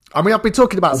I mean, I've been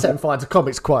talking about setting fire to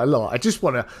comics quite a lot. I just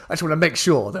want to make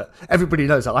sure that everybody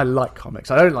knows that I like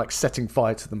comics. I don't like setting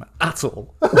fire to them at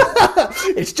all.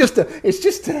 It's just a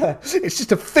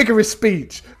figure of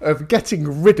speech of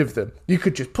getting rid of them. You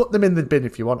could just put them in the bin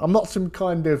if you want. I'm not some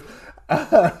kind of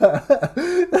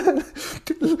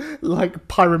like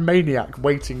pyromaniac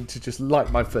waiting to just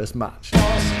light my first match.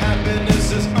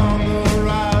 Happiness is on the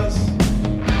rise.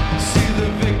 See the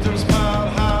victims piled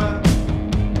high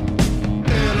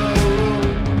in a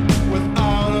room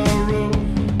without a roof.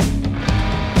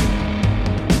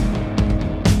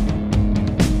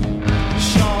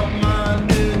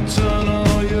 Sharp-minded,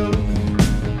 eternal youth.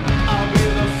 I'll be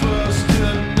the first to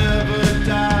never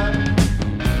die.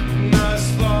 Nice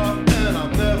thought, and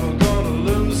I'm never gonna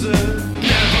lose it.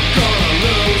 Never gonna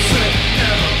lose it.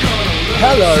 Never gonna lose it.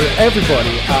 Hello,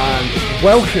 everybody, and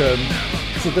welcome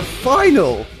to the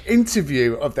final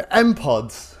interview of the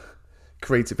M-Pod's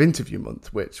Creative Interview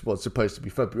Month, which was supposed to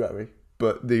be February,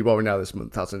 but the Worry Now This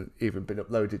month hasn't even been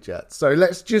uploaded yet. So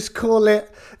let's just call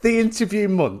it the interview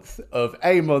month of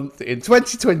a month in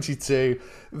 2022.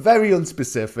 Very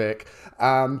unspecific.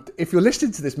 And if you're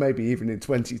listening to this maybe even in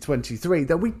 2023,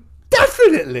 then we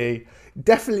definitely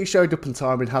showed up on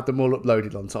time and had them all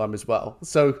uploaded on time as well.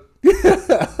 So,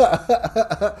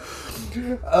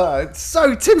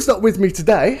 so Tim's not with me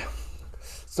today.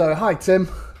 So hi Tim,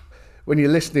 when you're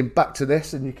listening back to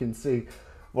this, and you can see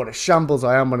what a shambles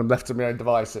I am when I'm left to my own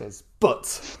devices.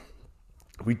 But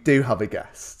we do have a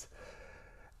guest,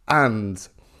 and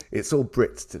it's all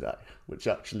Brits today, which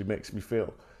actually makes me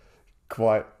feel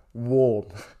quite warm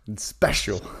and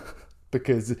special,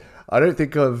 because I don't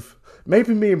think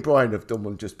maybe me and Brian have done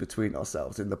one just between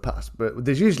ourselves in the past, but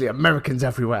there's usually Americans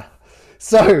everywhere.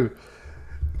 So,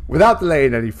 without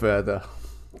delaying any further,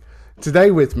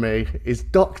 today with me is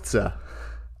Dr.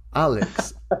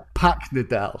 Alex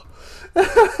Paknadel.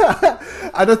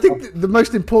 And I think the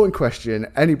most important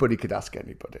question anybody could ask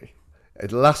anybody in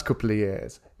the last couple of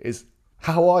years is,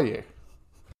 how are you?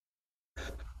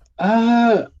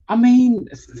 I mean,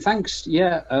 thanks.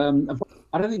 Yeah.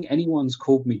 I don't think anyone's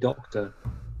called me doctor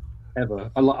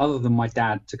ever, other than my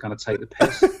dad to kind of take the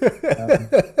piss.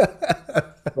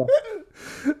 But,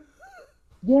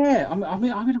 yeah, I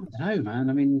mean, I don't know, man.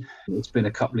 I mean, it's been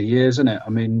a couple of years, isn't it? I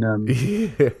mean, I've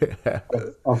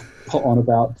put on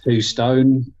about 2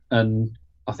 stone, and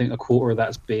I think a quarter of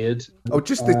that's beard. Oh,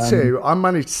 just the 2. I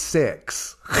managed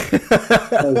 6.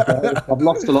 I've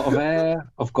lost a lot of hair.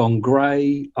 I've gone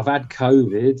grey. I've had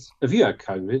COVID. Have you had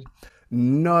COVID?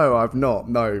 No, I've not.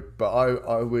 No, but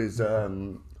I was.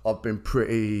 I've been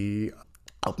pretty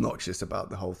obnoxious about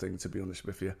the whole thing, to be honest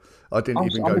with you. I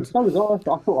didn't even go. So was I.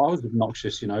 I thought I was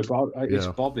obnoxious, but it's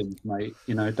bobbins, mate.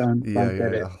 Don't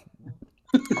get it.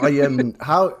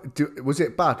 Was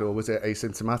it bad or was it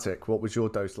asymptomatic? What was your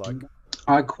dose like?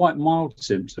 I had quite mild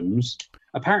symptoms.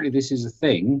 Apparently, this is a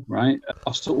thing, right?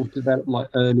 I sort of developed like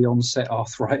early onset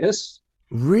arthritis.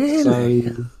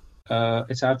 Really? So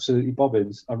it's absolutely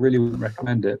bobbins. I really wouldn't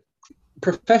recommend it.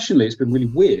 Professionally, it's been really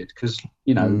weird because,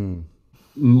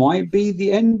 might be the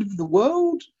end of the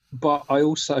world, but I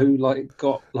also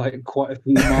got quite a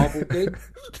few Marvel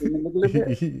gigs in the middle of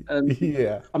it. And,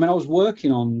 I mean, I was working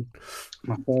on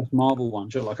my first Marvel one,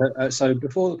 so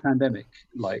before the pandemic.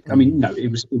 I mean, no,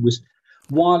 it was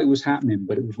while it was happening,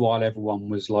 but it was while everyone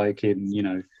was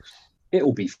in,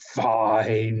 it'll be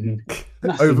fine.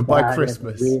 Over by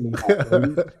Christmas. Really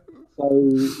so,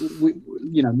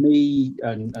 me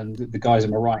and the guys in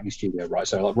my writing studio, right?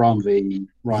 So like Ryan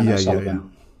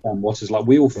O'Sullivan, and Waters,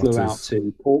 we all flew out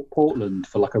to Portland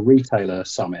for a retailer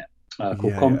summit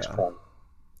called Comics Pro.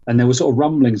 And there were sort of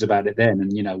rumblings about it then,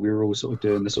 and we were all sort of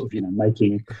doing the sort of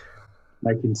making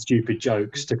stupid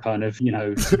jokes to kind of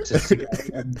and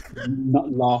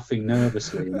not laughing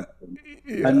nervously. But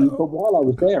while I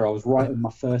was there, I was writing my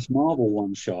first Marvel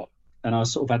one shot, and I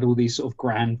sort of had all these sort of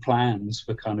grand plans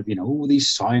for kind of all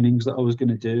these signings that I was going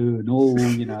to do, and all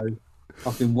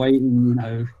I've been waiting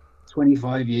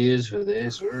 25 years for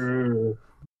this. Sort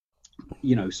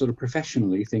of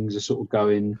professionally, things are sort of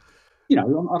going. I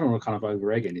don't want to kind of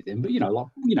over-egg anything, but,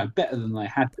 better than they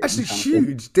had been. That's a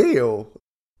huge deal.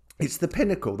 It's the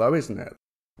pinnacle, though, isn't it?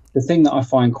 The thing that I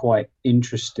find quite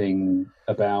interesting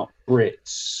about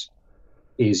Brits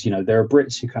is, there are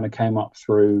Brits who kind of came up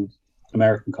through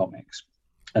American comics,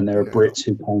 and there are Brits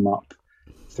who came up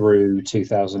through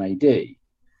 2000 AD.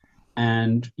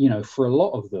 And, for a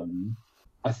lot of them,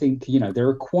 I think, there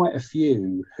are quite a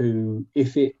few who,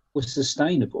 if it was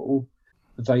sustainable,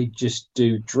 they just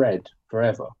do Dread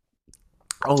forever.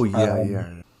 Oh,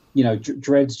 yeah.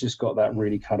 Dread's just got that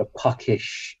really kind of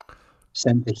puckish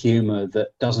sense of humor that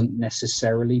doesn't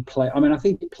necessarily play. I mean, I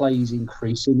think it plays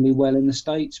increasingly well in the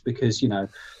States because,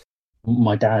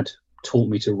 my dad taught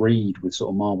me to read with sort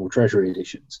of Marvel Treasury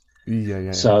editions.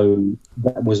 So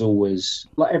that was always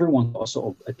like everyone got a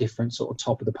sort of a different sort of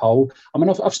top of the pole. I mean,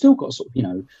 I've still got sort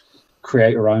of,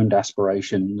 creator-owned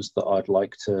aspirations that I'd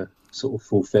like to sort of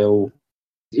fulfill.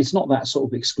 It's not that sort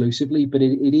of exclusively, but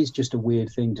it is just a weird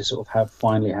thing to sort of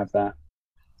finally have that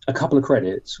a couple of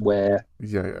credits where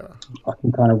I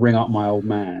can kind of ring up my old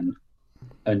man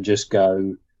and just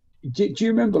go, do you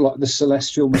remember like the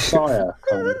Celestial Messiah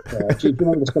kind of? Do you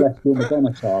remember the Celestial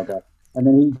Madonna saga? And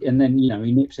then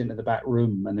he nips into the back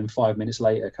room, and then 5 minutes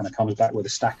later, kind of comes back with a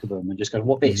stack of them and just goes,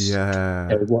 "What this? Can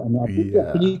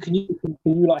you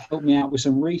like help me out with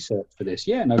some research for this?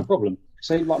 Yeah, no problem."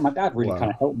 So like my dad really kind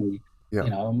of helped me. Yeah.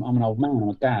 I'm an old man, I'm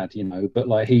a dad, but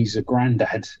like he's a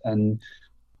granddad, and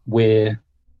we're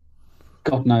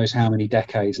God knows how many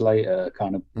decades later,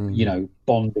 kind of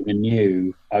bonding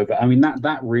anew over. I mean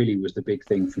that really was the big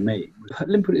thing for me. Let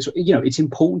me put it this way, it's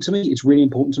important to me. It's really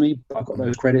important to me. I've got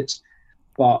those credits.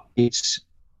 But it's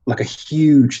like a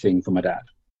huge thing for my dad.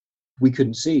 We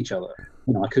couldn't see each other.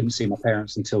 I couldn't see my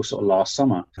parents until sort of last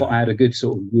summer. But I had a good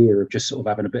sort of year of just sort of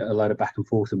having a load of back and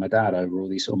forth with my dad over all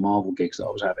these sort of Marvel gigs that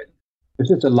I was having. It's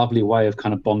just a lovely way of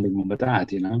kind of bonding with my dad,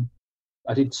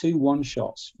 I did 2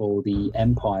 one-shots for the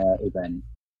Empire event.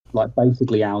 Like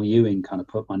basically Al Ewing kind of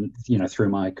put my, threw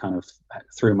my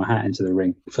hat into the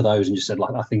ring for those and just said,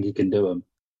 like, I think he can do them.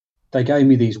 They gave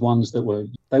me these ones that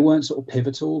weren't sort of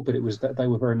pivotal, but it was that they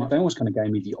were very much, they almost kind of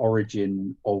gave me the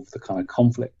origin of the kind of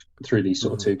conflict through these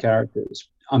sort of 2 characters.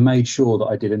 I made sure that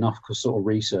I did enough sort of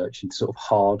research into sort of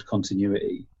hard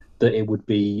continuity that it would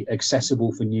be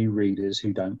accessible for new readers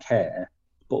who don't care.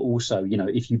 But also,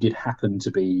 if you did happen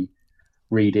to be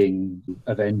reading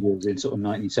Avengers in sort of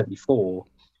 1974,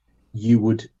 you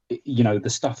would, the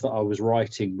stuff that I was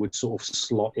writing would sort of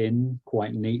slot in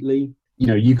quite neatly.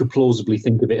 You could plausibly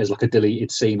think of it as like a deleted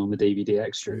scene on the DVD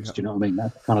extras. Do you know what I mean?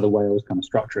 That's kind of the way I was kind of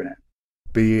structuring it.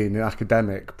 Being an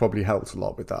academic probably helps a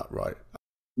lot with that, right?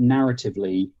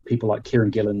 Narratively, people like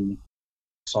Kieran Gillen,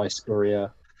 Cy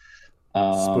Spurrier.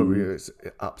 Spurrier is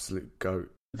an absolute goat.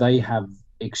 They have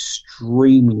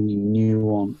extremely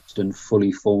nuanced and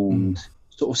fully formed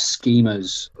sort of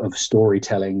schemas of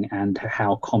storytelling and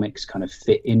how comics kind of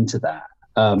fit into that.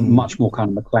 Much more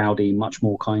kind of McCloudy, much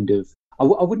more kind of, I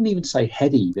wouldn't even say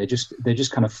heady. They're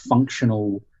just kind of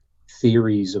functional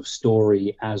theories of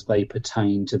story as they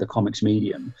pertain to the comics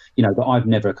medium, that I've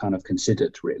never kind of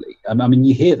considered really. I mean,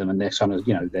 you hear them and they're kind of,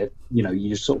 you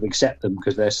just sort of accept them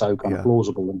because they're so kind of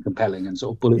plausible and compelling and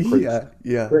sort of bulletproof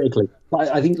critically.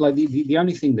 I think like the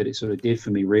only thing that it sort of did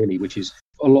for me really, which is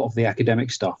a lot of the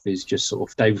academic stuff is just sort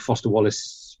of David Foster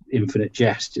Wallace infinite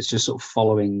jest. It's just sort of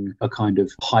following a kind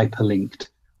of hyperlinked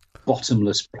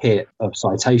bottomless pit of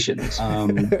citations,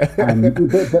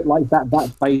 but like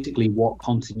that's basically what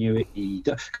continuity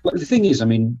does. But the thing is, I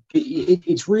mean,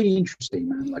 it's really interesting,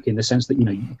 man, like in the sense that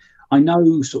I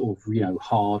know sort of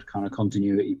hard kind of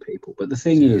continuity people, but the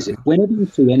thing is, whenever you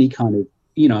see any kind of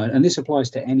and this applies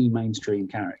to any mainstream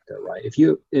character, right? If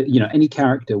you any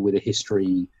character with a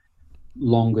history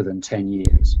longer than 10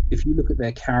 years, if you look at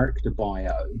their character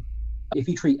bio, if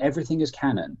you treat everything as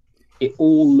canon, it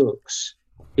all looks,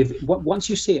 once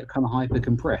you see it kind of hyper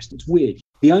compressed, it's weird.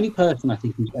 The only person I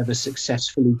think who's ever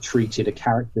successfully treated a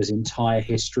character's entire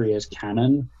history as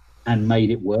canon and made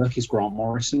it work is Grant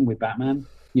Morrison with Batman.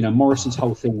 Morrison's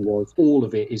whole thing was all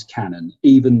of it is canon,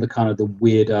 even the kind of the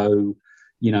weirdo,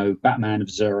 Batman of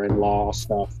Zur-En-Law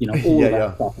stuff, all of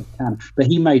that stuff is canon. But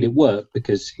he made it work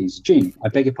because he's a genius. I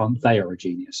beg your pardon, they are a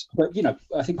genius. But,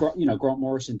 I think, Grant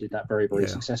Morrison did that very, very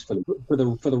successfully. But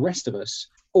for the rest of us,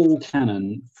 all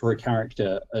canon for a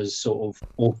character as sort of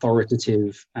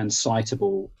authoritative and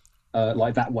citable,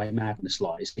 like that way madness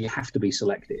lies, you have to be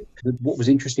selective. What was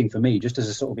interesting for me, just as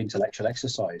a sort of intellectual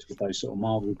exercise with those sort of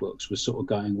Marvel books, was sort of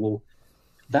going, well,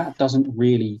 that doesn't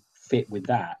really fit with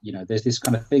that. There's this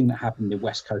kind of thing that happened in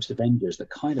West Coast Avengers that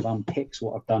kind of unpicks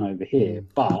what I've done over here.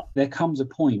 But there comes a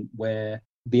point where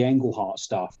the Englehart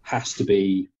stuff has to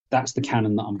be, that's the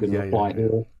canon that I'm going to apply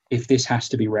here. If this has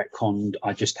to be retconned,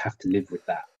 I just have to live with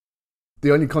that.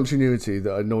 The only continuity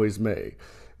that annoys me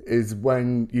is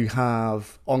when you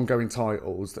have ongoing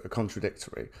titles that are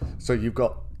contradictory. So you've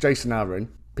got Jason Aaron.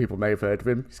 People may have heard of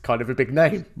him. He's kind of a big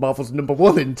name. Marvel's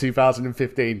 #1 in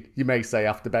 2015. You may say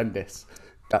after Bendis.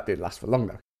 That didn't last for long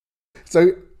though.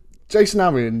 So Jason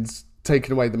Aaron's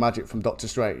taken away the magic from Doctor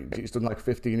Strange. It's done like a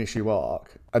 15-issue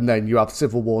arc. And then you have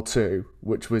Civil War 2,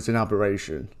 which was an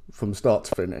aberration from start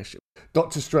to finish.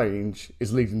 Doctor Strange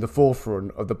is leading the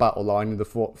forefront of the battle line in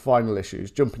the final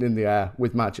issues, jumping in the air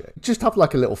with magic. Just have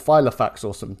like a little filofax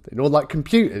or something, or like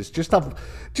computers. Just have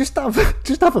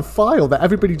a file that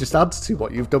everybody just adds to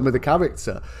what you've done with the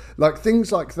character. Like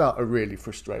things like that are really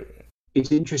frustrating.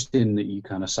 It's interesting that you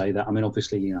kind of say that. I mean,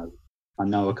 obviously, you know, I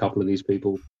know a couple of these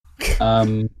people.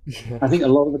 I think a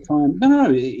lot of the time,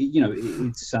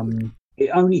 it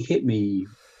only hit me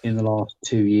in the last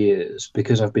 2 years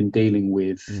because I've been dealing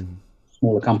with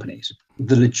smaller companies.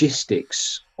 The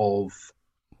logistics of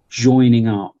joining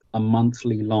up a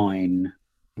monthly line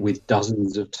with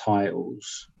dozens of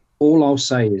titles, all I'll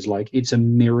say is like, it's a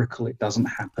miracle it doesn't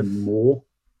happen more.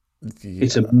 Yeah.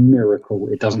 It's a miracle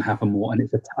it doesn't happen more. And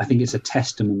I think it's a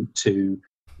testament to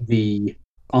the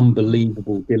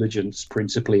unbelievable diligence,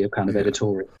 principally of kind of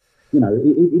editorial. You know,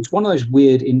 it's one of those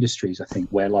weird industries, I think,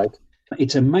 where like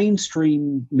it's a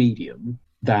mainstream medium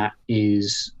that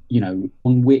is, you know,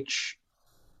 on which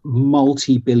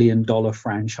multi-billion-dollar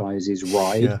franchises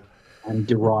ride and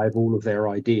derive all of their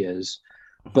ideas.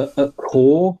 But at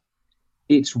core,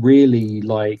 it's really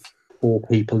like 4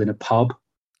 people in a pub.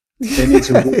 Then it's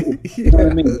you know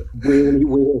what I mean? Really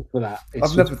weird for that.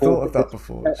 I've never thought of that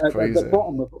before. It's crazy. At the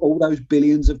bottom of all those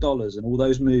billions of dollars and all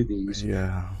those movies,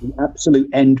 the absolute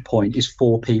end point is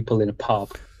 4 people in a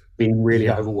pub being really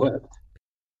overworked.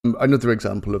 Another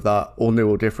example of that, all new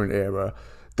or different era,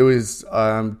 there was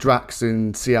Drax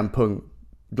and CM Punk,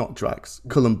 not Drax,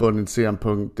 Cullen Bunn and CM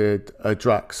Punk did a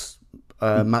Drax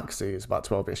maxi. It's about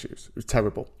 12 issues. It was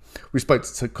terrible. We spoke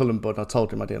to Cullen Bunn. I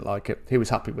told him I didn't like it. He was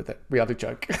happy with it. We had a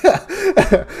joke.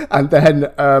 And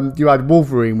then you had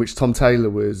Wolverine, which Tom Taylor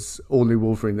was, all new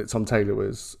Wolverine that Tom Taylor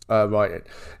was writing.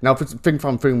 Now, Thing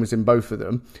Fan Foom was in both of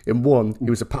them. In one, he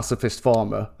was a pacifist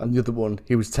farmer, and the other one,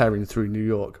 he was tearing through New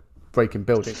York, breaking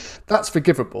buildings. That's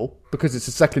forgivable because it's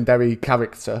a secondary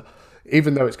character,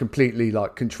 even though it's completely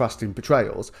like contrasting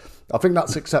portrayals. I think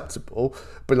that's acceptable.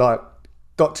 But like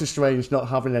Doctor Strange not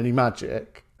having any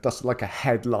magic, that's like a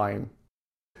headline.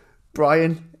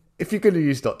 Brian, if you're going to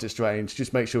use Doctor Strange,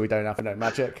 just make sure we don't have no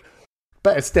magic.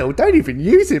 Better still, don't even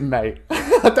use him, mate.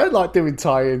 I don't like doing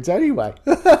tie-ins anyway.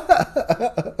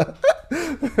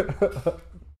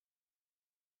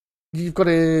 You've got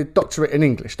a doctorate in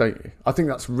English, don't you? I think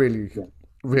that's really,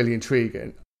 really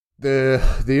intriguing. The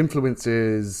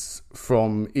influences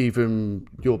from even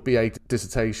your BA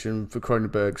dissertation for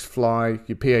Cronenberg's Fly,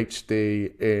 your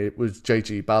PhD, it was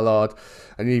J.G. Ballard,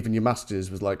 and even your master's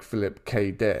was like Philip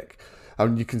K. Dick.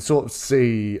 And you can sort of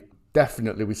see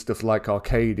definitely with stuff like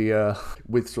Arcadia,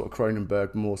 with sort of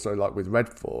Cronenberg, more so like with Red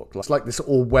Fork. It's like this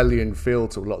Orwellian feel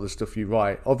to a lot of the stuff you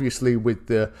write. Obviously with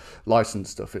the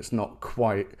licensed stuff, it's not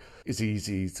quite as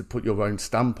easy to put your own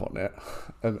stamp on it.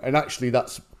 And actually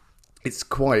it's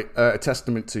quite a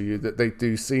testament to you that they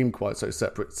do seem quite so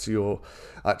separate to your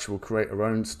actual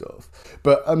creator-owned stuff.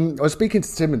 But I was speaking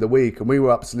to Tim in the week, and we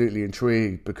were absolutely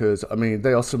intrigued because, I mean,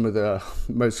 they are some of the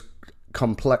most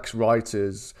complex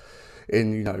writers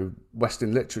in, you know,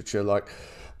 Western literature. Like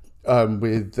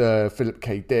with Philip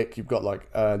K. Dick, you've got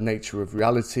like Nature of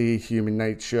Reality, Human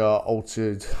Nature,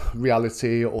 Altered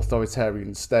Reality,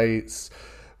 Authoritarian States.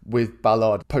 With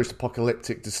Ballard,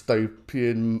 post-apocalyptic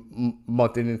dystopian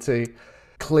modernity.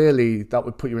 Clearly, that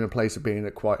would put you in a place of being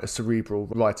quite a cerebral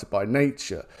writer by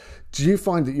nature. Do you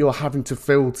find that you're having to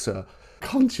filter,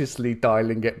 consciously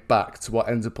dialing it back to what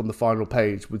ends up on the final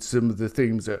page with some of the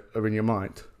themes that are in your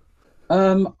mind?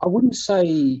 I wouldn't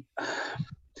say...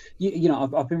 You know,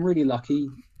 I've been really lucky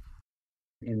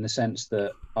in the sense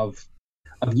that I've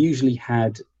usually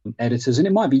had editors, and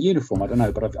it might be uniform, I don't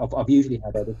know, but I've usually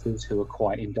had editors who are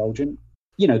quite indulgent.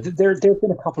 You know, there have been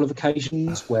a couple of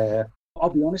occasions where, I'll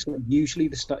be honest, usually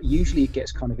it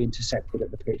gets kind of intercepted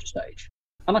at the pitch stage,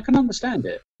 and I can understand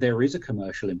it. There is a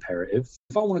commercial imperative.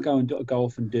 If I want to go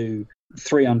off and do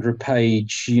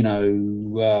 300-page, you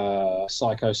know,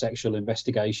 psychosexual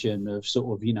investigation of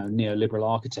sort of, you know, neoliberal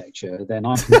architecture, then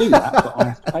I can do that, but I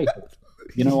have to pay for it.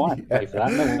 You know, I have to pay for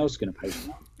that. No one else is going to pay for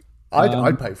that.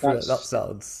 I'd pay for it. That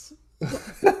sounds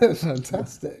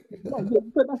fantastic.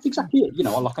 But that's exactly it. You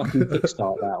know, like I can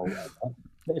kickstart that or whatever.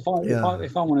 But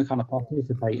if I want to kind of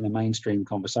participate in a mainstream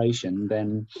conversation,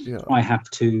 then I have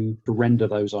to render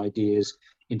those ideas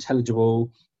intelligible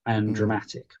and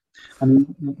dramatic. I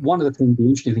mean, one of the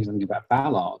interesting things I think about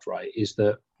Ballard, right, is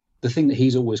that the thing that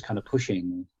he's always kind of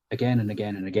pushing again and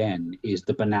again and again is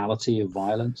the banality of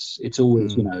violence. It's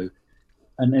always, you know.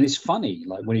 And it's funny,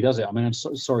 like when he does it. I mean, I'm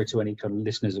sorry to any kind of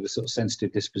listeners of a sort of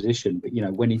sensitive disposition, but you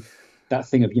know, that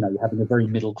thing of, you know, having a very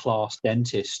middle class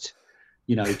dentist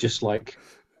just like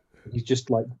he's just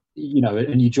like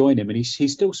and you join him, and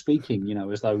he's still speaking,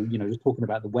 as though just talking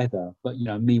about the weather, but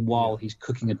meanwhile he's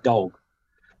cooking a dog.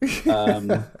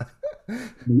 Um,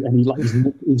 and he like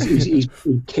he's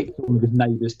kicked all of his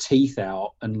neighbours' teeth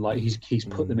out, and like he's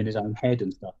put them in his own head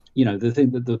and stuff.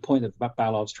 The point that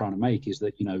Ballard's trying to make is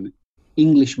that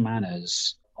English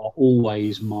manners are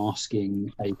always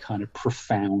masking a kind of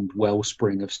profound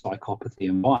wellspring of psychopathy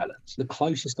and violence. The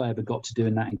closest I ever got to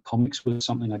doing that in comics was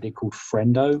something I did called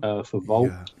Friendo for Volt,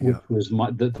 which was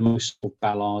the most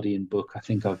Ballardian book I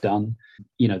think I've done.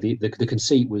 The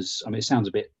conceit was, I mean, it sounds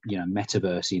a bit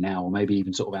metaversey now, or maybe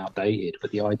even sort of outdated,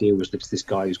 but the idea was that this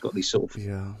guy who's got these sort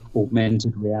of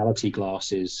augmented reality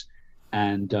glasses,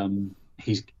 and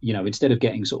he's instead of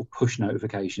getting sort of push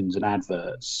notifications and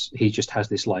adverts, he just has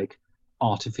this like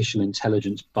artificial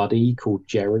intelligence buddy called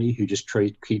Jerry who just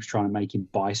keeps trying to make him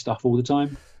buy stuff all the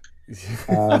time.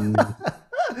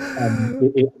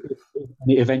 It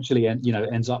eventually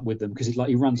ends up with them because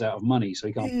he runs out of money, so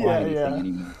he can't buy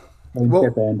anything anymore. So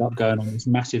instead they end up going on this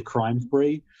massive crime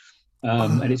spree,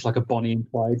 and it's like a Bonnie and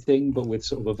Clyde thing, but with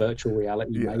sort of a virtual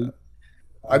reality mate.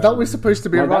 That was supposed to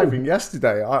be arriving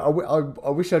yesterday. I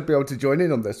wish I'd be able to join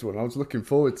in on this one. I was looking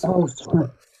forward to it.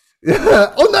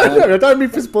 Oh no, I don't mean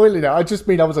for spoiling it. I just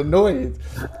mean I was annoyed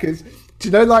because do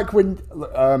you know, like when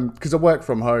because I work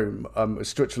from home, a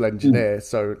structural engineer,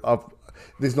 so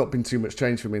there's not been too much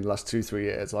change for me in the last 2-3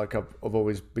 years. Like I've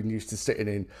always been used to sitting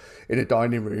in a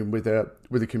dining room with a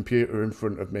computer in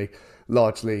front of me,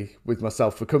 largely with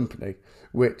myself for company.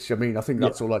 Which I mean, I think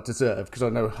that's all I deserve because I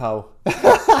know how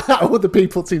other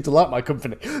people seem to like my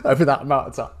company over that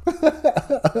amount of time.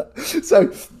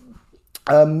 So.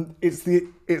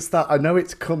 It's that I know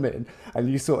it's coming, and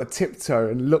you sort of tiptoe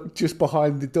and look just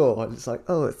behind the door, and it's like,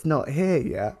 oh, it's not here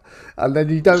yet, and then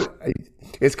you don't.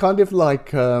 It's kind of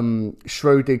like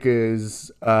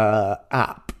Schrodinger's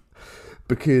app,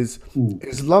 because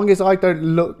as long as I don't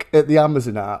look at the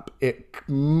Amazon app, it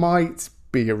might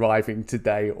be arriving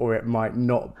today or it might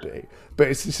not be. But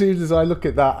as soon as I look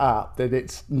at that app, then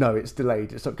it's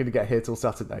delayed. It's not going to get here till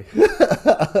Saturday.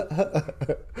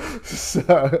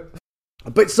 So.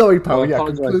 But sorry, pal. Yeah,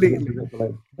 completely.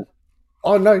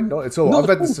 Oh no, not at all. I've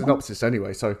read the synopsis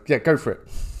anyway, so yeah, go for it.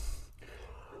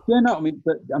 Yeah, no,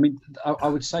 I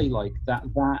would say like that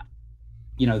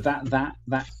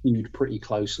skewed pretty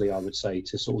closely, I would say,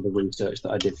 to sort of the research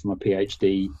that I did for my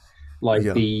PhD. Like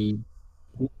the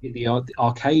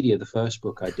Arcadia, the first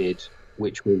book I did,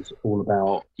 which was all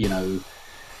about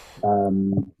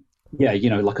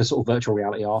like a sort of virtual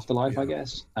reality afterlife, I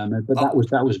guess. But that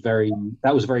was very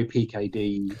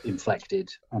PKD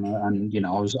inflected, and I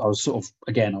was sort of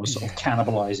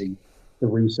cannibalizing the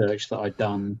research that I'd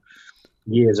done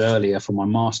years earlier for my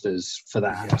masters for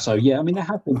that. Yeah. So there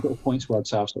have been sort of points where I'd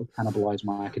say I've sort of cannibalized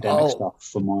my academic stuff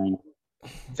for my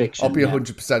fiction. I'll be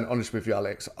 100% honest with you,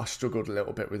 Alex. I struggled a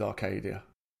little bit with Arcadia.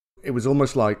 It was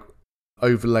almost like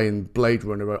overlaying Blade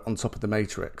Runner on top of the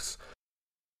Matrix.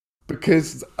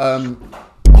 Because, I've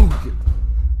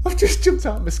just jumped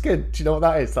out of my skin. Do you know what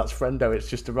that is? That's Friendo. It's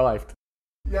just arrived.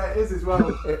 Yeah, it is as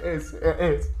well. It is.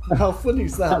 How funny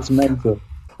is that? That's mental.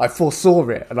 I foresaw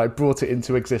it and I brought it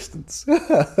into existence.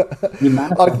 You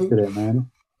manifested it,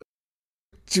 man.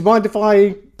 Do you mind if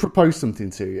I propose something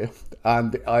to you?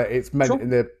 And it's meant in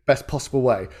the best possible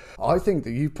way. I think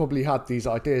that you probably had these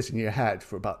ideas in your head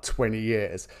for about 20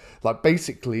 years, like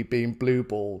basically being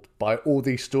blueballed by all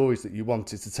these stories that you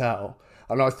wanted to tell.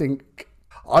 And I think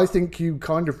you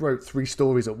kind of wrote 3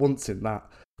 stories at once in that.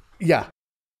 Yeah,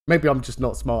 maybe I'm just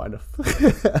not smart enough.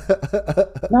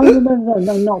 No,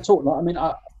 not at all.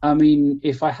 I mean,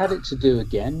 if I had it to do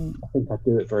again, I think I'd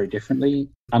do it very differently.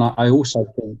 And I also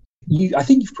think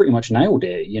you've pretty much nailed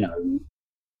it.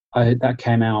 That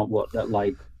came out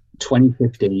like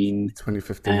 2015,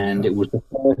 and it was the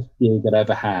first gig I'd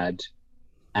ever had.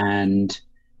 And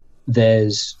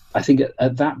I think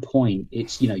at that point,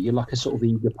 it's you're like a sort of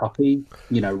eager puppy.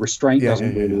 Restraint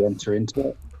doesn't really enter into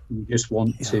it. You just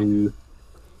want to,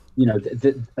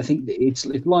 I think it's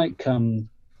like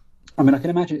I can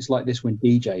imagine it's like this when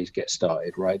DJs get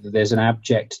started, right? That there's an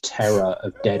abject terror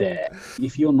of dead air.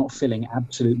 If you're not filling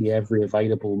absolutely every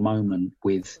available moment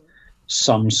with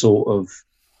some sort of,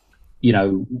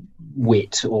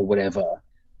 wit or whatever,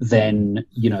 then,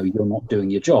 you're not doing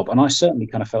your job. And I certainly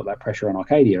kind of felt that pressure on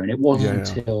Arcadia. And it wasn't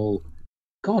until,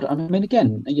 God,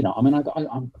 again,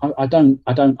 I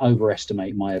don't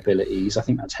overestimate my abilities. I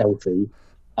think that's healthy.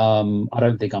 I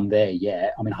don't think I'm there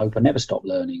yet. I hope I never stop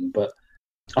learning, but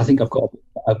I think I've got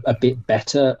a bit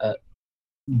better at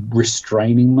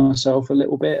restraining myself a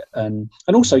little bit, and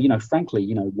also, you know, frankly,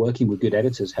 you know, working with good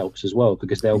editors helps as well,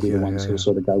 because they'll be the ones who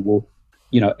sort of go, well,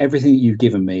 you know, everything you've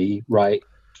given me, right,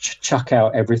 chuck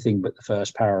out everything but the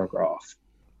first paragraph.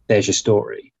 There's your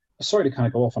story. Sorry to kind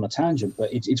of go off on a tangent,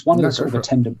 but it's one of the sort of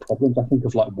attendant problems, I think,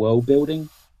 of like world building.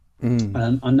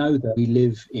 And I know that we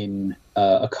live in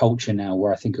a culture now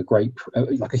where I think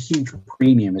a huge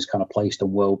premium is kind of placed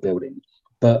on world building.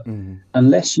 But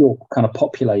unless you're kind of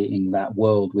populating that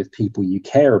world with people you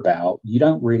care about, you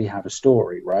don't really have a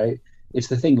story, right? It's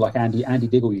the thing, like Andy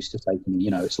Diggle used to say to me, you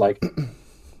know, it's like,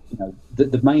 you know,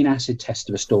 the main acid test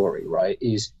of a story, right,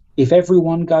 is if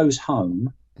everyone goes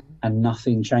home and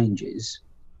nothing changes,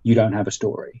 you don't have a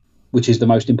story, which is the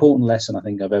most important lesson I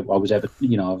think I've ever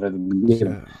been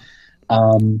given.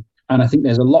 And I think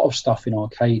there's a lot of stuff in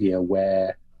Arcadia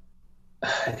where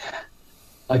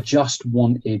I just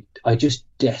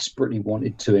desperately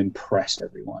wanted to impress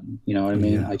everyone. You know what I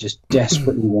mean? I just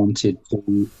desperately wanted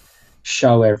to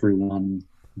show everyone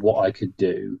what I could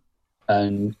do.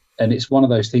 And it's one of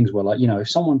those things where, like, you know, if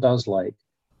someone does 20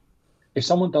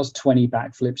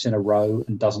 backflips in a row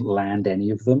and doesn't land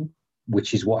any of them,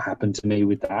 which is what happened to me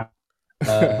with that,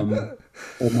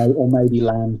 or maybe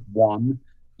land one,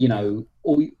 you know,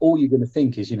 all you're going to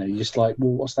think is, you know, you're just like,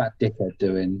 well, what's that dickhead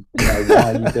doing? You know, why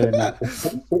are you doing that?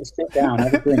 Sit down,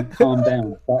 have a drink, calm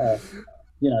down. But,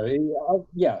 you know,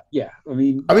 I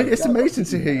mean, it's amazing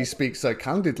to hear you speak so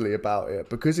candidly about it,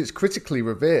 because it's critically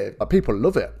revered. People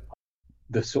love it.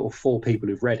 The sort of 4 people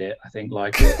who've read it, I think,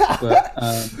 like it. But,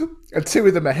 and 2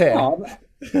 of them are here.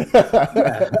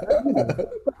 But,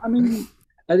 I mean,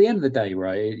 at the end of the day,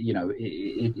 right, you know,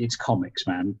 it's comics,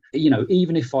 man. You know,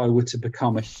 even if I were to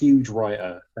become a huge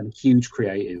writer and a huge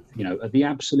creative, you know, at the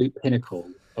absolute pinnacle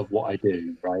of what I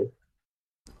do, right,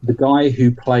 the guy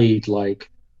who played like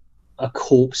a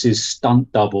corpse's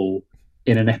stunt double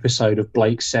in an episode of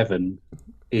Blake 7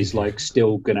 is like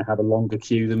still going to have a longer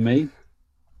queue than me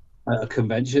at a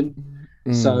convention.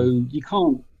 So you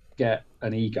can't get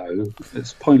an ego.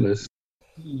 It's pointless.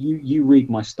 You read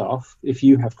my stuff. If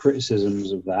you have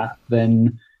criticisms of that,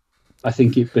 then I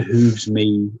think it behooves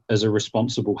me as a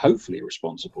hopefully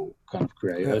responsible kind of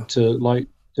creator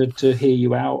to hear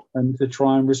you out and to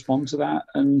try and respond to that.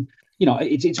 And, you know,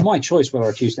 it's my choice whether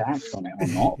I choose to act on it or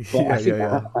not. But I think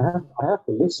I have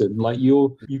to listen. Like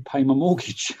you pay my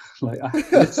mortgage. Like I have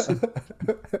to listen.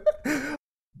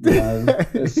 You know,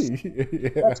 that's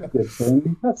a good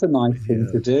thing. That's a nice thing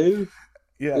to do.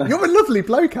 Yeah, you're a lovely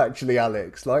bloke, actually,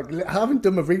 Alex. Like, I haven't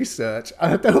done my research,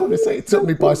 and I don't want to say it took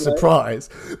me by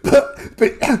surprise, but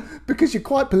because you're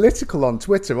quite political on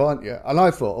Twitter, aren't you? And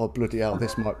I thought, oh bloody hell,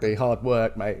 this might be hard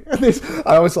work, mate.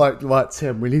 I was like, right,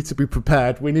 Tim, we need to be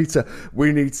prepared. We need to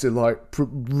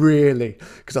really,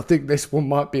 because I think this one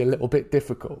might be a little bit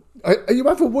difficult. Are you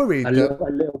ever worried? A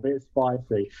little bit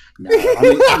spicy. No,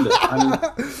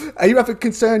 are you ever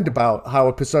concerned about how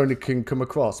a persona can come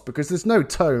across? Because there's no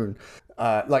tone.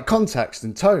 Like context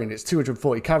and tone, it's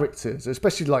 240 characters,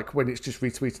 especially like when it's just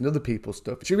retweeting other people's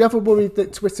stuff. Do you ever worry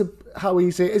that Twitter, how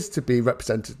easy it is to be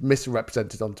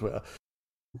misrepresented on Twitter?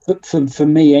 For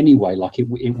me anyway, like it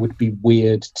would be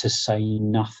weird to say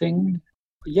nothing.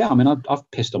 Yeah, I mean,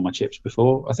 I've pissed on my chips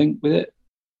before, I think, with it.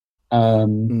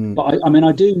 But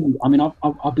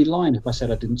I'd be lying if I said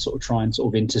I didn't sort of try and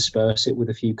sort of intersperse it with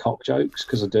a few cock jokes,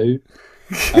 because I do.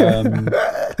 You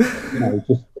know,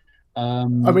 just. I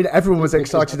mean, everyone was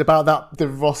excited about that. The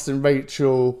Ross and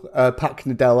Rachel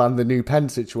Paknadel and the new pen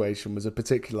situation was a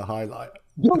particular highlight.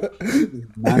 Man,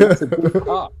 that's a big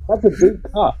cut. That's a big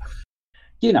cut.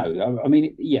 You know, I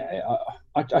mean, yeah,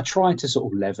 I try to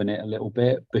sort of leaven it a little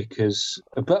bit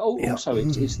but also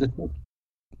it's the thing.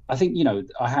 I think, you know,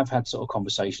 I have had sort of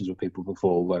conversations with people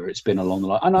before where it's been along the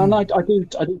line, and I do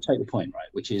take the point, right,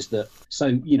 which is that, so,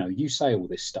 you know, you say all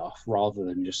this stuff rather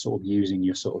than just sort of using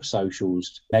your sort of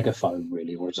socials megaphone,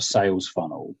 really, or as a sales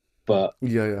funnel. But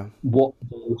what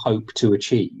do you hope to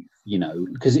achieve? You know,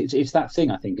 because it's that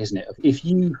thing, I think, isn't it? If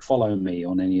you follow me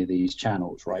on any of these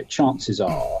channels, right, chances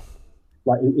are,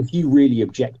 like, if you really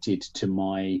objected to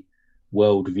my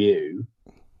worldview,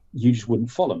 you just wouldn't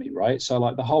follow me, right? So,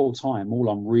 like, the whole time, all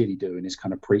I'm really doing is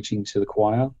kind of preaching to the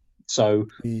choir. So,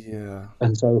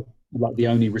 and so, like, the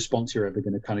only response you're ever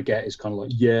going to kind of get is kind of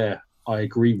like, yeah, I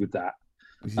agree with that,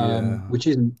 which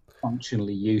isn't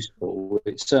functionally useful.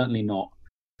 It's certainly not.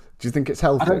 Do you think it's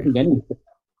healthy? I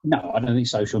don't think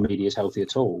social media is healthy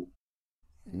at all.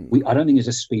 I don't think as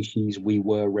a species we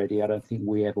were ready. I don't think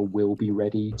we ever will be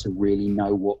ready to really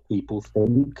know what people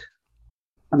think.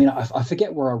 I mean, I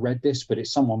forget where I read this, but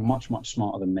it's someone much, much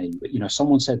smarter than me. But, you know,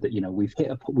 someone said that, you know, we've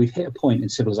hit a point in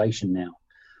civilization now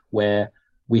where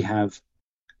we have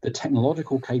the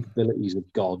technological capabilities of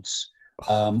gods.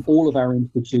 All of our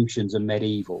institutions are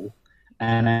medieval,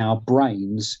 and our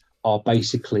brains are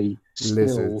basically still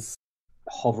Lizards.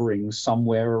 hovering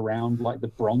somewhere around like the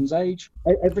Bronze Age.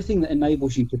 Everything that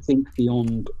enables you to think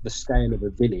beyond the scale of a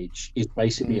village is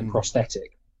basically a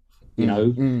prosthetic, you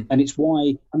know. And it's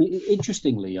why, I mean,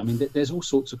 interestingly, I mean, there's all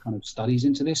sorts of kind of studies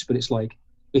into this, but it's like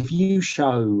if you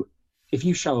show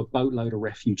a boatload of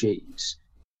refugees,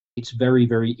 it's very,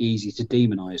 very easy to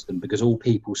demonize them because all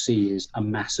people see is a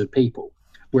mass of people.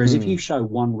 Whereas if you show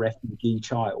one refugee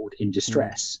child in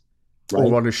distress, right,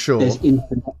 or on a shore, there's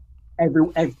infinite.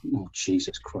 Oh,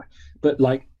 Jesus Christ! But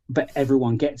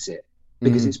everyone gets it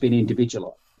because it's been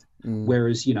individualized.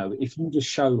 Whereas, you know, if you just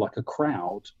show like a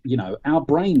crowd, you know, our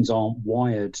brains aren't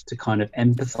wired to kind of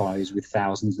empathize with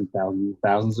thousands and thousands and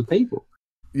thousands of people.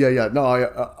 Yeah. No,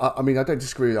 I mean, I don't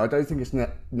disagree. I don't think it's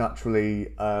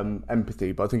naturally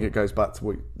empathy, but I think it goes back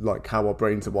to like how our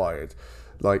brains are wired.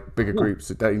 Like bigger groups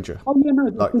are danger. Oh yeah, no,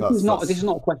 like, this is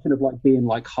not a question of like being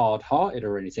like hard-hearted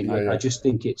or anything. I just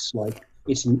think it's like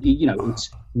it's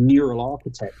neural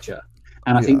architecture,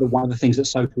 and I think that one of the things that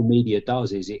social media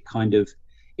does is it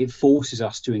forces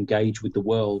us to engage with the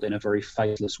world in a very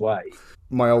faceless way.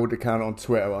 My old account on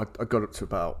Twitter, I got up to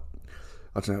about,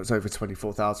 I don't know, it was over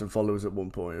 24,000 followers at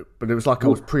one point, but it was like I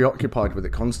was preoccupied with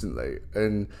it constantly,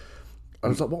 and I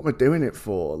was like, what am I doing it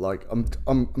for? Like,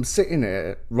 I'm sitting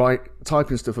here,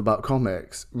 typing stuff about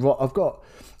comics. I've got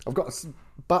a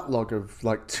backlog of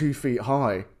like 2 feet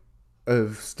high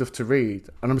of stuff to read,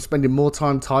 and I'm spending more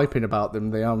time typing about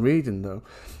them than I'm reading them.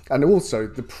 And also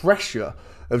the pressure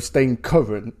of staying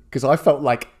current, because I felt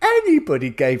like anybody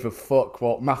gave a fuck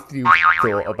what Matthew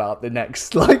thought about the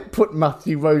next, like, put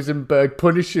Matthew Rosenberg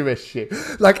Punisher issue.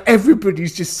 Like,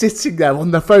 everybody's just sitting there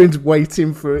on their phones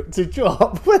waiting for it to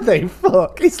drop. When they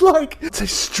fuck, it's like they're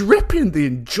stripping the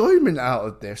enjoyment out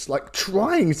of this, like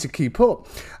trying to keep up.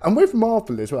 And with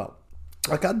Marvel as well,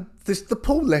 like, the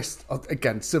pull list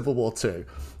again, Civil War 2,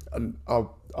 and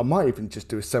I might even just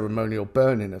do a ceremonial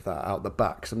burning of that out the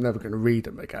back, because I'm never going to read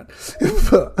them again.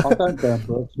 But don't burn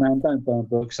books, man. Don't burn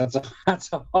books. That's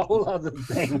a whole other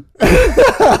thing.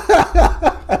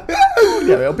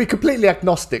 Yeah, it'll be completely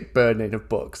agnostic burning of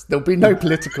books. There'll be no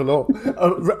political or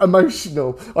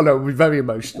emotional, oh no, it'll be very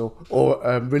emotional, or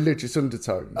religious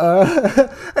undertone.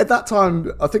 At that time,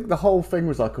 I think the whole thing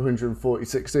was like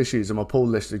 146 issues, and my pull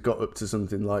list had got up to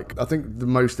something like, I think the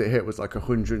most it hit was like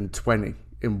 120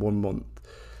 in 1 month.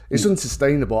 It's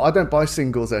unsustainable. I don't buy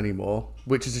singles anymore,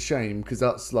 which is a shame, because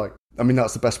that's like, I mean,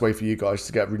 that's the best way for you guys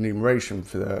to get remuneration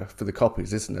for the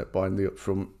copies, isn't it? Buying the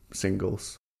upfront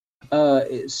singles.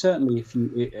 It's certainly, if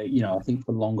you know, I think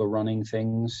for longer running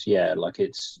things, yeah, like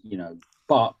it's, you know,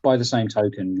 but by the same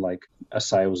token, like a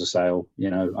sale's a sale, you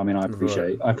know. I mean, I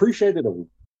appreciate it all.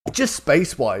 Just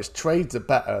space wise, trades are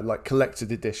better, like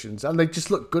collected editions, and they just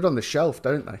look good on the shelf,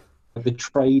 don't they? The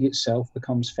trade itself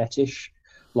becomes fetish.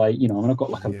 Like, you know, I mean, I've got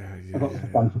like I've got a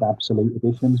bunch of absolute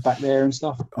editions back there and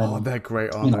stuff. And, they're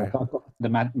great, aren't they? I've got the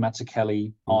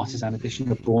Mazzucchelli artisan edition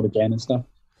of Born Again and stuff,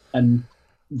 and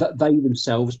that they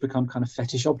themselves become kind of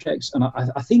fetish objects. And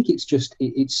I think it's just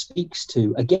it speaks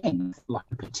to, again, like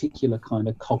a particular kind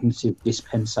of cognitive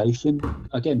dispensation.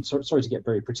 Again, sorry to get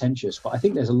very pretentious, but I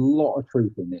think there's a lot of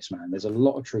truth in this, man. There's a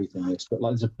lot of truth in this. But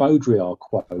like, there's a Baudrillard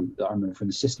quote that I remember from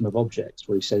The System of Objects,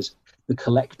 where he says, "The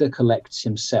collector collects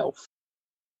himself."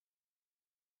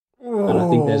 And I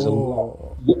think there's a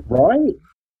lot, right?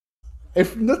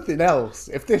 If nothing else,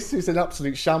 if this is an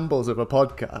absolute shambles of a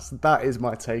podcast, that is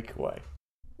my takeaway.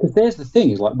 Because there's the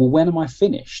thing, is like, well, when am I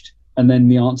finished? And then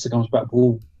the answer comes back,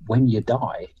 well, when you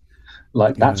die.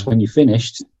 Like, that's when you're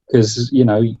finished. Because, you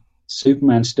know,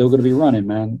 Superman's still going to be running,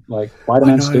 man. Like,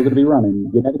 Spider-Man's still going to be running.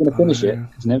 You're never going to finish it.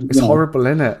 It's horrible,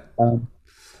 isn't it?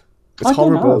 It's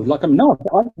horrible. Like, I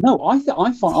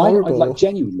find, like,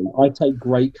 genuinely, I take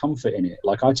great comfort in it.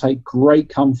 Like, I take great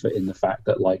comfort in the fact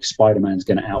that, like, Spider-Man's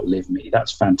going to outlive me.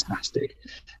 That's fantastic.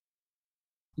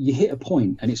 You hit a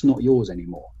point and it's not yours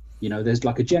anymore. You know, there's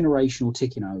like a generational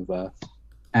ticking over,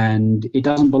 and it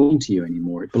doesn't belong to you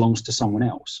anymore. It belongs to someone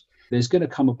else. There's going to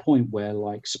come a point where,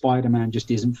 like, Spider-Man just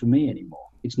isn't for me anymore.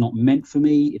 It's not meant for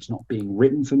me. It's not being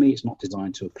written for me. It's not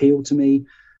designed to appeal to me.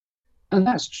 And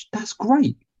that's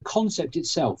great. The concept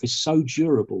itself is so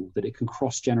durable that it can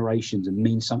cross generations and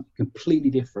mean something completely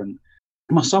different.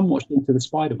 My son watched Into the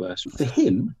Spider-Verse. For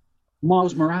him,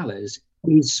 Miles Morales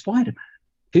is Spider-Man.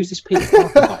 Who's this Peter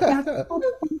Parker guy?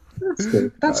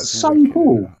 That's so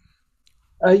cool.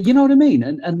 You know what I mean?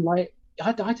 And like,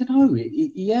 I don't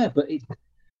know. But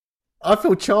I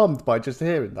feel charmed by just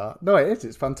hearing that. No, it is.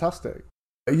 It's fantastic.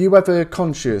 Are you ever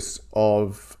conscious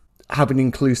of having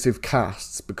inclusive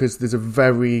casts, because there's a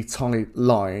very tight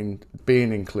line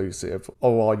being inclusive,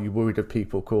 or are you worried of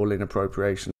people calling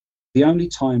appropriation? The only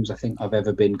times I think I've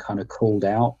ever been kind of called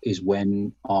out is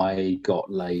when I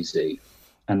got lazy,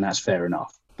 and that's fair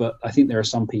enough. But I think there are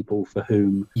some people for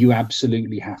whom you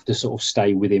absolutely have to sort of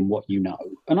stay within what you know.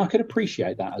 And I could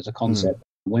appreciate that as a concept.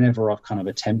 Whenever I've kind of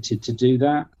attempted to do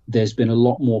that, there's been a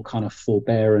lot more kind of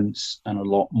forbearance and a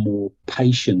lot more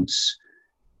patience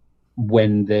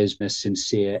when there's a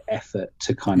sincere effort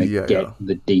to kind of get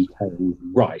the details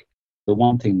right. The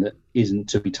one thing that isn't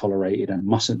to be tolerated and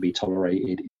mustn't be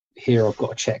tolerated, here I've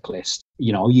got a checklist.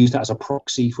 You know, I'll use that as a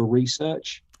proxy for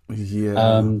research.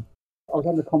 I was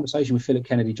having a conversation with Philip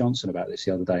Kennedy Johnson about this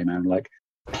the other day, man. Like,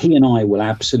 he and I will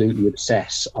absolutely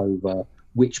obsess over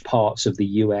which parts of the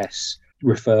US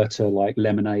refer to like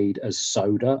lemonade as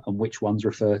soda and which ones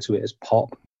refer to it as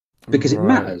pop, because it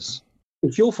matters.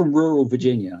 If you're from rural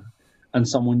Virginia and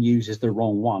someone uses the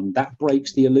wrong one, that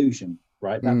breaks the illusion,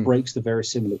 right? That breaks the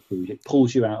verisimilitude. It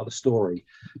pulls you out of the story.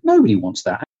 Nobody wants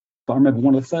that. But I remember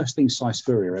one of the first things Cy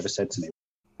Spurrier ever said to me,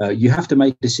 you have to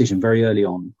make a decision very early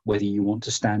on whether you want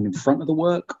to stand in front of the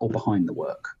work or behind the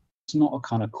work. It's not a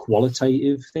kind of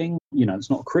qualitative thing. You know, it's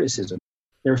not a criticism.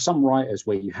 There are some writers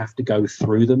where you have to go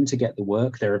through them to get the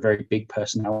work. They're a very big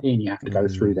personality and you have to go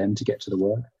through them to get to the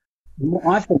work.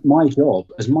 I think my job,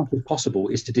 as much as possible,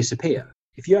 is to disappear.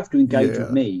 If you have to engage with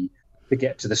me to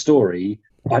get to the story,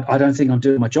 I don't think I'm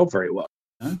doing my job very well.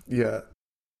 You know? Yeah.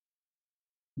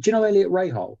 Do you know Elliot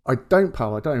Rahal? I don't,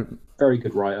 pal. I don't. Very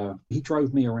good writer. He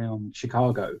drove me around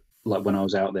Chicago, like when I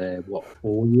was out there,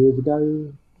 4 years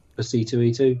ago for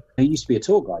C2E2. He used to be a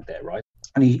tour guide there, right?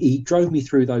 And he drove me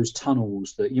through those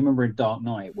tunnels that you remember in Dark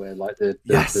Knight, where like the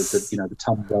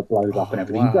tunnel blows up and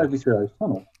everything. He drove me through those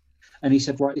tunnels, and he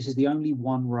said, right, this is the only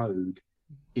one road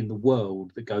in the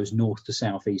world that goes north to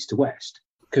south, east to west,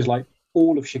 because like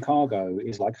all of Chicago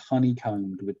is like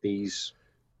honeycombed with these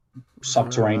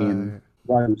subterranean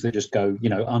roads that just go,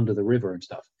 under the river and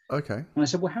stuff. Okay. And I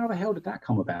said, well, how the hell did that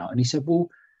come about? And he said, well,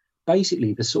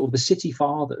 basically the sort of the city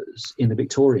fathers in the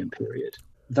Victorian period,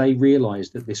 they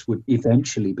realized that this would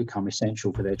eventually become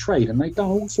essential for their trade. And they've done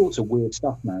all sorts of weird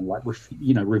stuff, man, like,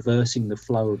 reversing the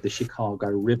flow of the Chicago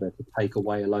River to take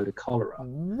away a load of cholera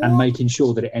and making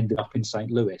sure that it ended up in St.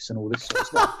 Louis and all this sort of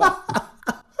stuff.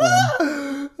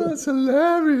 That's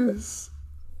hilarious.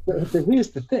 But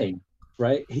here's the thing,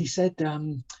 right? He said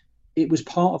it was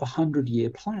part of a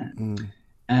 100-year plan.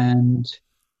 And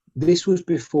this was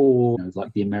before,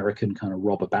 like the American kind of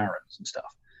robber barons and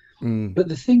stuff. But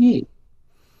the thing is,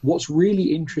 what's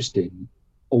really interesting,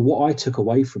 or what I took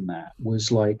away from that,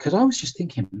 was like, because I was just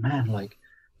thinking, man, like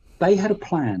they had a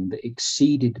plan that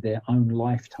exceeded their own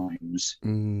lifetimes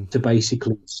to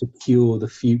basically secure the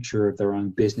future of their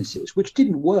own businesses, which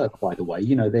didn't work, by the way.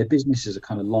 Their businesses are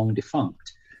kind of long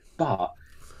defunct, but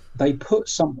they put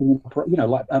something,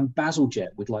 like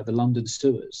Bazalgette with like the London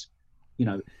sewers,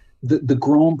 the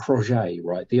grand projet,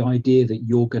 right? The idea that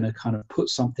you're going to kind of put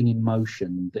something in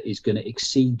motion that is going to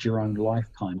exceed your own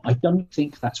lifetime. I don't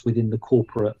think that's within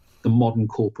the modern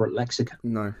corporate lexicon.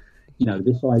 No.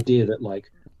 This idea that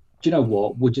like, do you know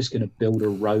what? We're just going to build a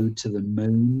road to the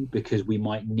moon because we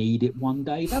might need it one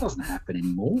day. That doesn't happen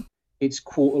anymore. It's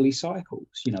quarterly cycles,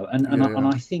 and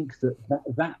I think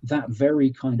that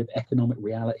very kind of economic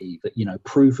reality that,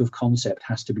 proof of concept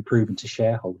has to be proven to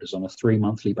shareholders on a 3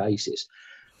 monthly basis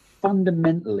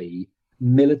fundamentally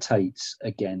militates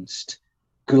against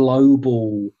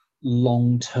global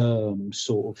long-term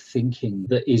sort of thinking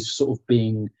that is sort of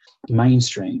being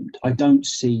mainstreamed. I don't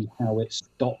see how it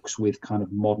stocks with kind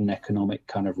of modern economic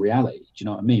kind of reality. Do you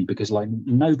know what I mean? Because like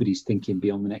nobody's thinking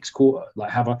beyond the next quarter. Like,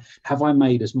 have I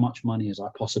made as much money as I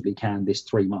possibly can this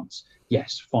 3 months?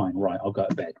 Yes, fine, right, I'll go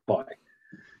to bed. Bye.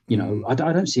 I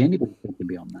don't see anybody thinking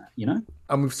beyond that.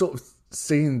 And we've sort of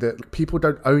seen that people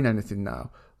don't own anything now.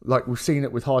 Like we've seen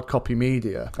it with hard copy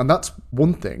media, and that's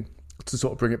one thing to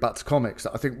sort of bring it back to comics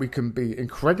that I think we can be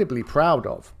incredibly proud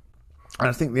of. And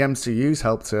I think the MCU's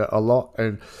helped it a lot.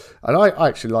 And I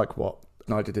actually like what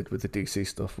Snyder did with the DC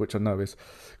stuff, which I know is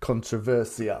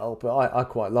controversial, but I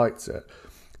quite liked it.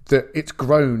 That it's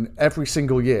grown every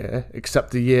single year,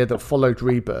 except the year that followed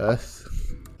Rebirth,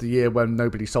 the year when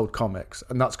nobody sold comics.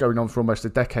 And that's going on for almost a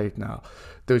decade now.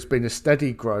 There's been a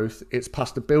steady growth. It's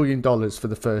passed $1 billion for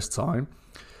the first time,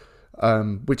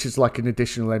 which is like an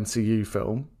additional MCU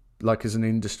film, like as an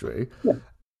industry. Yeah.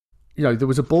 There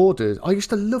was a Borders. I used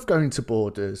to love going to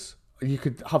Borders. You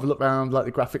could have a look around, like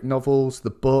the graphic novels,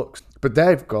 the books, but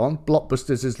they've gone.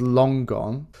 Blockbusters is long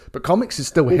gone, but comics is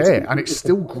still here and it's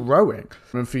still growing.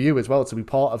 And for you as well to be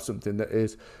part of something that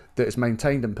is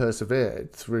maintained and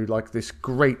persevered through like this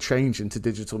great change into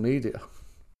digital media.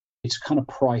 It's kind of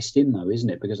priced in though, isn't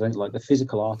it? Because I think like the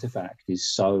physical artifact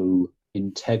is so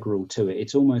integral to it.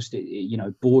 It's almost,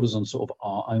 borders on sort of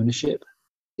art ownership.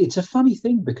 It's a funny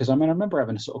thing because I remember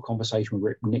having a sort of conversation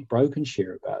with Nick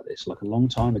Brokenshire about this like a long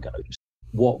time ago, just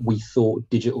what we thought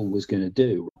digital was going to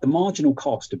do. The marginal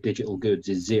cost of digital goods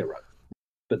is zero.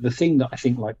 But the thing that I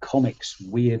think like comics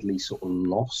weirdly sort of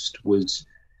lost was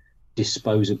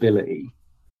disposability.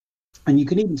 And you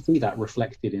can even see that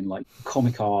reflected in like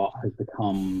comic art has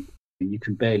become, you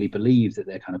can barely believe that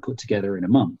they're kind of put together in a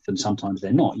month, and sometimes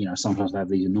they're not. Sometimes they have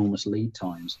these enormous lead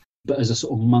times. But as a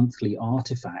sort of monthly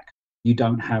artifact, you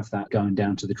don't have that going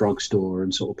down to the drugstore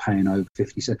and sort of paying over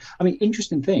 50 cents. I mean,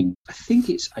 interesting thing, I think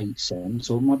it's 8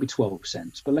 cents or it might be 12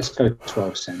 cents, but let's go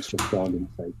 12 cents just for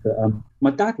argument's sake. But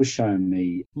my dad was showing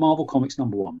me Marvel Comics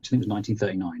 #1, which I think was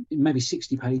 1939, maybe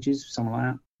 60 pages, something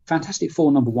like that. Fantastic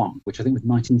Four #1, which I think was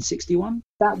 1961.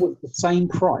 That was the same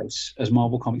price as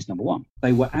Marvel Comics #1.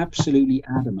 They were absolutely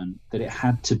adamant that it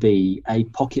had to be a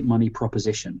pocket money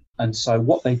proposition. And so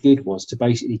what they did was to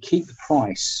basically keep the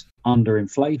price under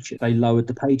inflation. They lowered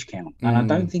the page count. And I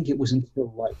don't think it was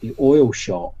until like the oil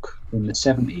shock in the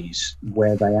 70s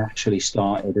where they actually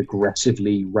started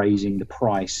aggressively raising the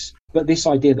price. But this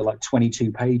idea that like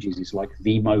 22 pages is like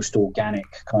the most organic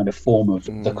kind of form of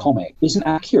the comic isn't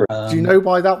accurate. Do you know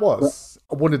why that was?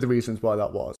 One of the reasons why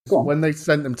that was. When they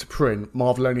sent them to print,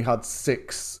 Marvel only had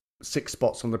six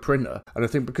spots on the printer, and I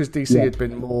think because DC had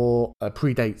been more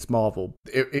predates Marvel,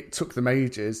 it took them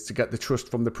ages to get the trust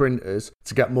from the printers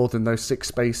to get more than those 6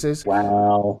 spaces.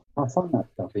 Wow, I find that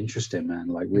stuff interesting, man.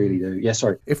 Like, really do. Yeah,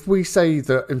 sorry. If we say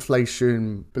that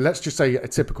inflation, but let's just say a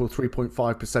typical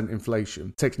 3.5%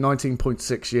 inflation takes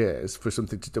 19.6 years for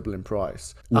something to double in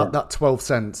price. At that 12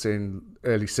 cents in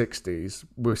early 60s,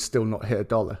 we're still not hit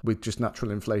 $1 with just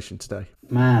natural inflation today.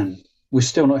 Man, we're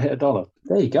still not hit $1.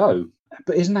 There you go.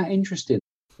 But isn't that interesting?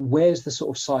 Where's the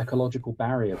sort of psychological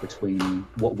barrier between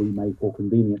what we may for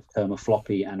convenience term a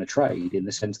floppy and a trade, in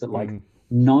the sense that like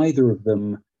neither of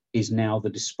them is now the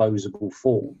disposable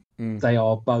form. They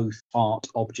are both art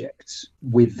objects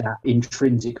with that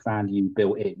intrinsic value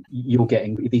built in. You're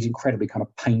getting these incredibly kind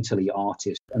of painterly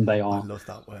artists, and they are. I love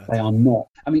that word. They are not.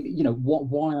 I mean,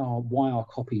 why are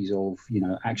copies of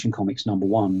Action Comics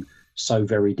 #1 so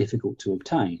very difficult to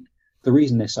obtain? The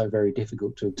reason they're so very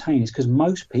difficult to obtain is because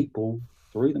most people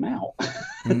threw them out.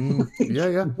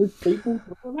 Most people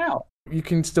threw them out. You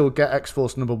can still get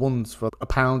X-Force #1s for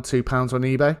 £1, £2 on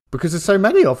eBay because there's so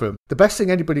many of them. The best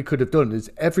thing anybody could have done is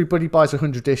everybody buys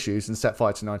 100 issues and set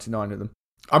fire to 99 of them.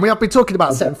 I mean, I've been talking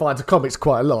about setting fire to comics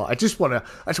quite a lot. I just want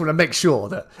to make sure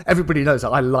that everybody knows that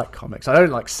I like comics. I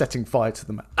don't like setting fire to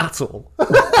them at all.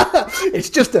 It's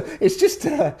just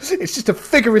a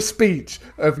figure of speech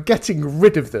of getting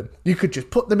rid of them. You could just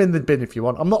put them in the bin if you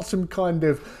want. I'm not some kind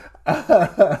of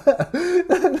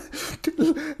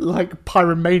like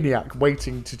pyromaniac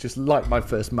waiting to just light my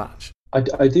first match.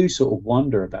 I do sort of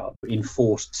wonder about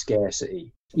enforced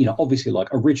scarcity. Obviously, like,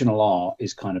 original art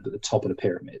is kind of at the top of the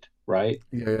pyramid, right?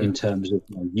 In terms of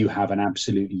you have an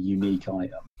absolutely unique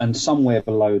item, and somewhere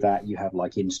below that you have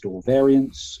like in-store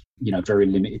variants, very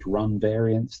limited run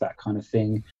variants, that kind of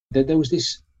thing. There was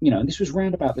this, and this was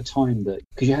round about the time that,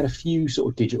 because you had a few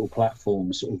sort of digital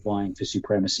platforms sort of vying for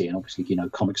supremacy, and obviously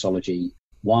Comixology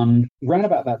won round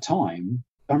about that time.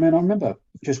 I mean, I remember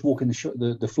just walking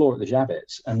the floor at the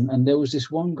Javits, and there was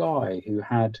this one guy who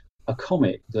had a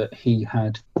comic that he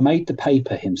had made the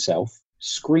paper himself,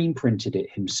 screen printed it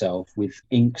himself with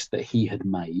inks that he had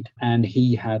made, and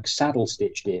he had saddle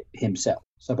stitched it himself.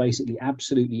 So basically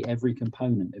absolutely every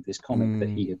component of this comic that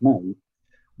he had made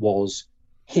was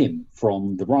him,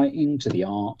 from the writing to the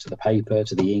art to the paper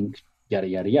to the ink, yada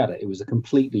yada yada. It was a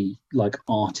completely like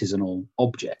artisanal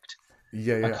object.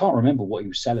 I can't remember what he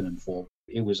was selling them for.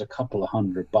 It was a couple of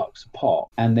 $100 a pop,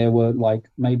 and there were like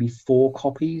maybe 4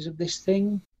 copies of this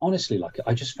thing. Honestly, like,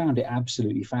 I just found it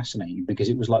absolutely fascinating, because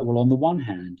it was like, well, on the one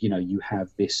hand, you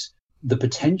have the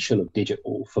potential of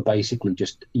digital for basically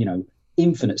just,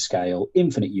 infinite scale,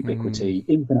 infinite ubiquity,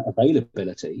 infinite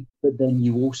availability, but then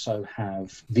you also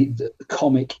have the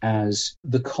comic as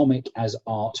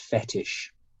art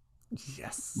fetish.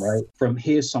 Yes. Right. From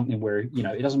here's something where,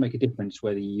 it doesn't make a difference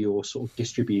whether you're sort of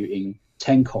distributing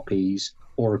 10 copies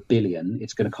or 1 billion,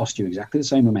 it's going to cost you exactly the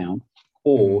same amount.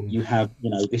 Or you have,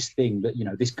 this thing that,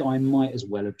 this guy might as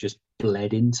well have just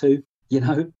bled into.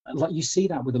 Like you see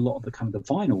that with a lot of the kind of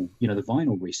the vinyl, the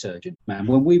vinyl resurgence, man.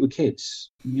 When we were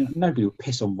kids, nobody would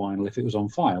piss on vinyl if it was on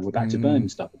fire. We're back to burning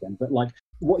stuff again. But like,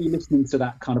 what are you listening to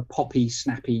that kind of poppy,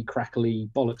 snappy, crackly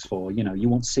bollocks for? You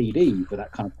want CD for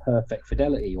that kind of perfect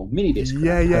fidelity, or mini disc.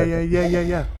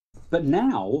 Yeah. But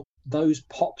now those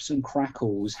pops and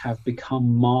crackles have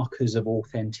become markers of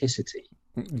authenticity.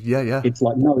 Yeah. It's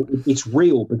like, no, it's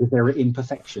real because there are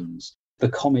imperfections. The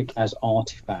comic as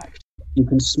artifact. You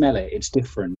can smell it. It's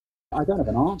different. I don't have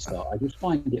an answer. I just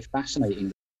find it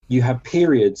fascinating. You have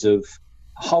periods of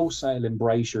wholesale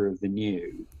embrasure of the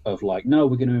new, of like, no,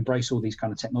 we're going to embrace all these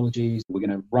kind of technologies. We're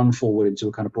going to run forward into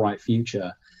a kind of bright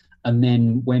future. And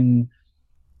then when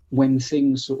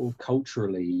things sort of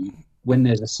culturally, when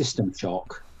there's a system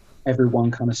shock, everyone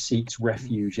kind of seeks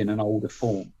refuge in an older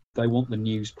form. They want the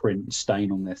newsprint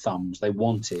stain on their thumbs. They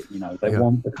want it, they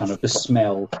want the kind of the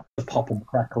smell, the pop and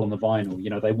crackle on the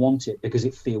vinyl. They want it because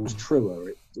it feels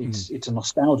truer. It's a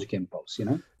nostalgic impulse,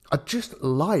 I just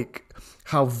like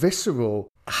how visceral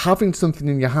having something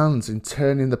in your hands and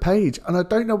turning the page. And I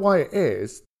don't know why it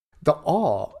is. The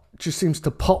art just seems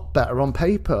to pop better on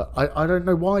paper. I don't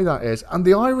know why that is. And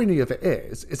the irony of it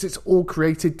is it's all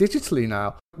created digitally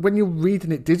now. When you're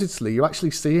reading it digitally, you're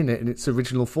actually seeing it in its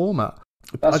original format.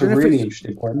 That's a really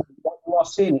interesting point. You are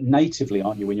seeing it natively,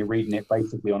 aren't you, when you're reading it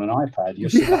basically on an iPad?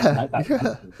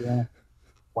 Yeah.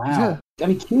 Wow. Yeah. I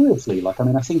mean, curiously, I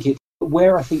think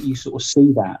I think you sort of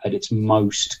see that at its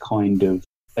most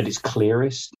at its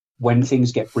clearest, when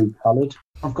things get recolored.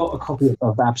 I've got a copy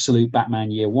of Absolute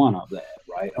Batman Year One up there,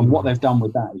 right? And what they've done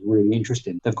with that is really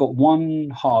interesting. They've got one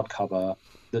hardcover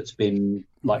that's been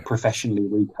like professionally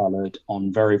recolored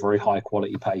on very, very high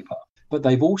quality paper. But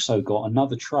they've also got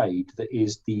another trade that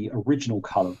is the original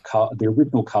colours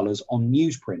on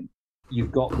newsprint.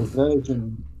 You've got the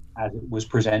version as it was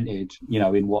presented,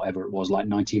 in whatever it was, like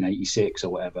 1986 or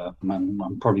whatever.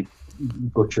 I'm probably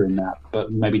butchering that,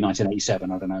 but maybe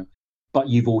 1987, I don't know. But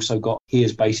you've also got,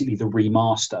 here's basically the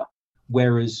remaster.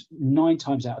 Whereas 9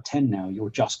 times out of 10 now, you're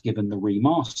just given the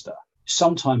remaster.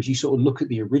 Sometimes you sort of look at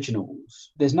the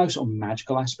originals. There's no sort of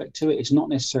magical aspect to it. It's not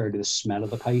necessarily the smell of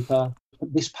the paper.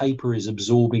 This paper is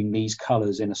absorbing these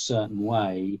colours in a certain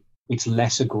way. It's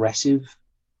less aggressive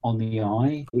on the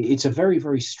eye. It's a very,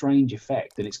 very strange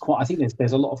effect. And I think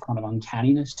there's a lot of kind of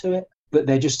uncanniness to it. But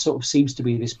there just sort of seems to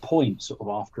be this point sort of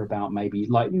after about maybe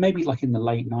like in the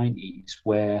late 90s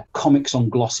where comics on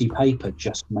glossy paper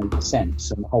just make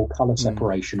sense, and the whole colour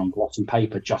separation on glossy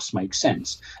paper just makes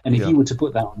sense. And if you were to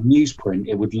put that on newsprint,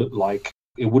 it wouldn't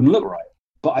look right.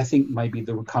 But I think maybe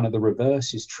the kind of the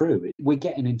reverse is true. We're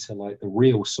getting into like the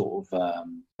real sort of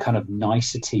kind of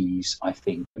niceties, I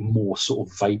think, more sort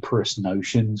of vaporous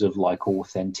notions of like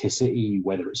authenticity,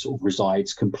 whether it sort of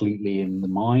resides completely in the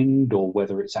mind or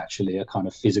whether it's actually a kind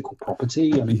of physical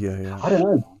property. I mean, I don't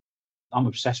know. I'm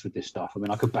obsessed with this stuff. I mean,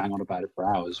 I could bang on about it for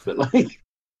hours, but like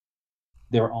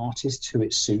there are artists who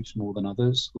it suits more than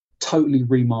others. Totally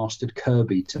remastered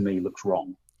Kirby to me looks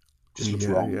wrong. Just looks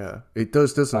wrong. Yeah, it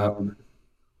does, doesn't it?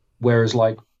 Whereas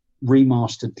like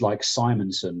remastered like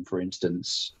Simonson, for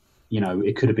instance,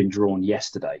 it could have been drawn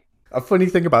yesterday. A funny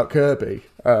thing about Kirby,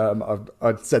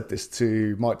 I'd said this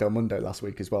to Mike Del Mundo last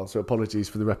week as well, so apologies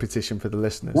for the repetition for the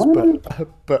listeners.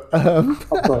 But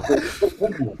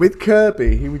with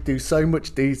Kirby, he would do so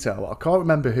much detail. I can't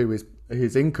remember who his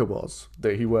inker was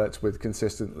that he worked with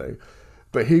consistently.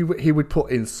 But he would put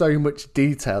in so much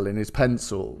detail in his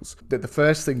pencils that the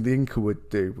first thing the inker would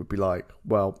do would be like,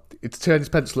 well, it's turn his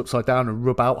pencil upside down and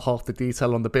rub out half the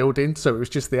detail on the building. So it was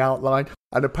just the outline.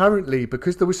 And apparently,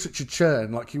 because there was such a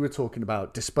churn, like you were talking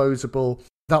about, disposable,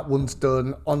 that one's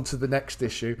done, on to the next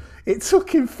issue. It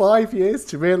took him 5 years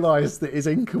to realise that his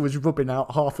inker was rubbing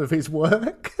out half of his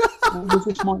work. Was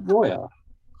this Mike Royer?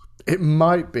 It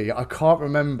might be. I can't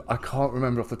remember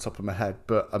off the top of my head,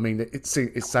 but I mean, it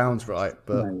sounds right.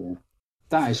 But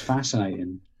that is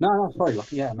fascinating. No, sorry,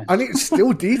 man. And it's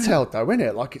still detailed, though, isn't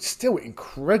it? Like, it's still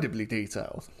incredibly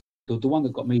detailed. The one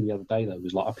that got me the other day though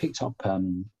was like I picked up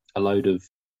a load of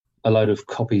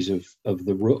copies of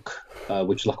The Rook,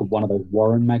 which is like one of those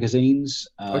Warren magazines,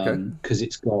 because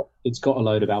it's got a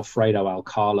load of Alfredo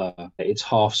Alcala. It's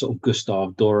half sort of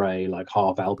Gustave Doré, like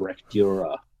half Albrecht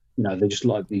Dürer. They're just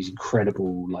like these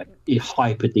incredible, like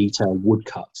hyper detailed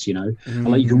woodcuts, and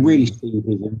like you can really see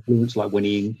his influence, like when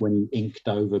he inked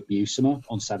over Buscema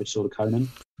on Savage Sword of Conan.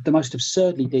 The most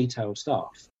absurdly detailed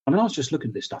stuff. I mean, I was just looking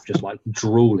at this stuff, just like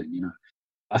drooling.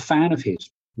 A fan of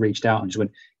his reached out and just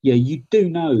went, "Yeah, you do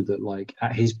know that, like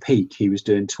at his peak, he was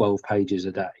doing 12 pages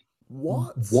a day."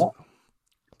 What?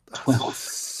 12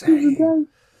 insane.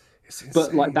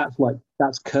 But like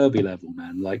that's Kirby level,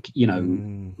 man. Like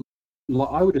like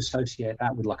I would associate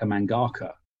that with like a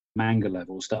manga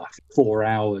level stuff. 4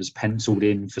 hours penciled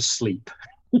in for sleep.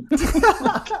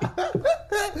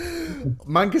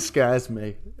 Manga scares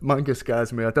me. I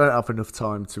don't have enough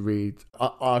time to read.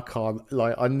 I can't.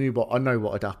 Like, I know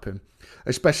what would happen,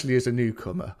 especially as a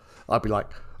newcomer. I'd be like,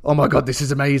 oh my god, this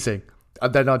is amazing,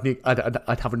 and then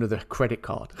I'd have another credit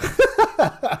card.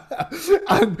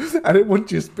 and it wouldn't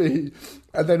just be,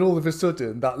 and then all of a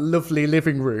sudden that lovely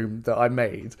living room that I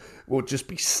made will just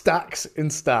be stacks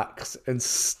and stacks and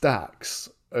stacks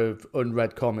of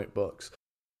unread comic books.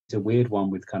 It's a weird one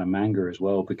with kind of manga as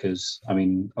well, because I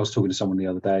mean, I was talking to someone the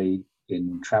other day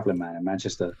in Travelling Man in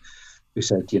Manchester who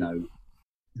said, you know,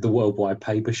 the worldwide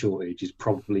paper shortage is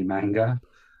probably manga.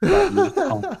 Like,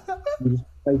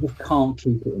 they just can't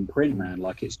keep it in print, man.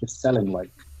 Like, it's just selling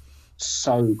like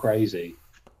so crazy.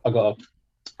 I got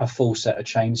a full set of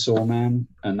Chainsaw Man,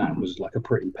 and that was like a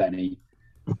pretty penny.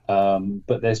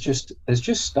 But there's just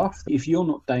stuff. If you're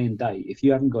not day and date, if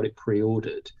you haven't got it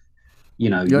pre-ordered, you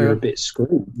know, you're a bit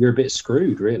screwed. You're a bit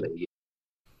screwed, really.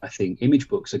 I think image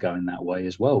books are going that way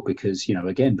as well, because, you know,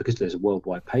 again, because there's a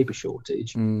worldwide paper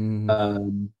shortage,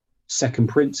 second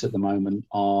prints at the moment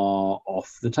are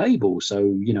off the table. So,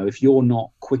 you know, if you're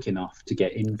not quick enough to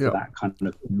get in for that kind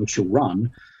of initial run,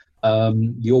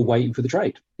 you're waiting for the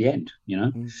trade, the end, you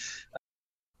know.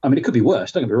 I mean, it could be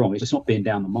worse, don't get me wrong. It's not being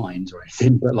down the mines or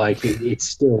anything, but like it's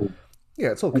still...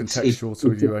 Yeah, it's all contextual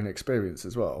to your own experience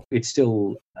as well. It's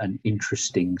still an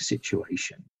interesting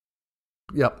situation.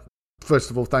 Yep.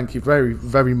 First of all, thank you very,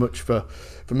 very much for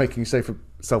making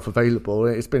yourself available.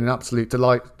 It's been an absolute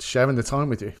delight sharing the time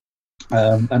with you.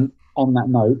 And on that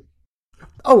note...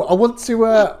 Oh, I want to...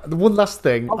 the one last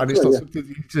thing, and it's not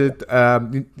something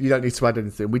you don't need to add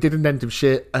anything. We did an end of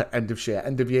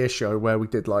year show where we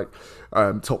did like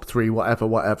top 3, whatever,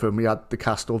 and we had the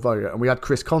cast all vote, and we had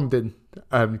Chris Condon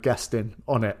guesting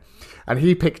on it, and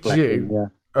he picked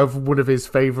of one of his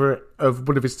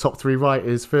top 3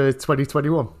 writers for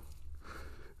 2021.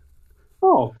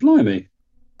 Oh, blimey!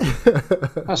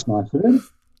 That's nice of him.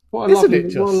 What a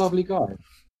lovely guy.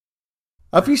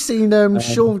 Have you seen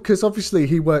Sean? Because obviously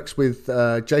he works with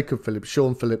Jacob Phillips,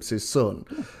 Sean Phillips' son.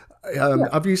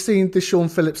 Have you seen the Sean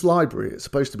Phillips library? It's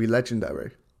supposed to be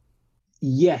legendary.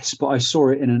 Yes, but I saw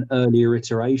it in an earlier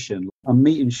iteration. I'm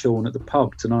meeting Sean at the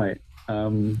pub tonight.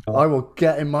 I will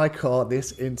get in my car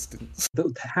this instant.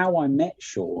 How I met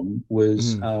Sean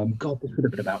was, God, this would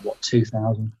have been about,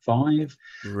 2005?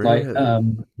 Really?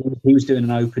 Like, he was doing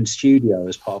an open studio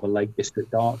as part of a Lake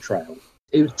District art trail.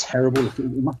 It was terrible. It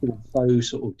must have been so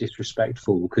sort of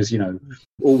disrespectful because, you know,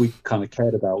 all we kind of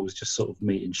cared about was just sort of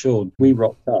meeting Sean. We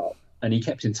rocked up and he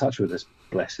kept in touch with us,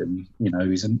 bless him, you know,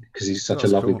 because he's such a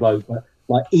lovely bloke. But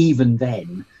like even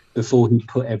then, before he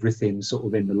put everything sort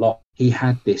of in the lock, he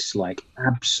had this like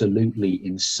absolutely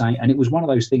insane. And it was one of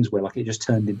those things where like it just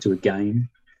turned into a game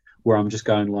where I'm just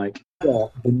going like, the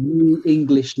new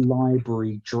English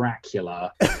library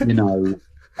Dracula, you know,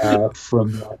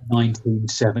 from like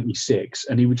 1976,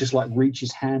 and he would just like reach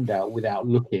his hand out without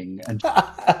looking. And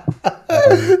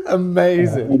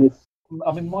amazing.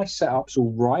 I mean, my setup's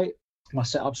all right.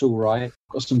 I've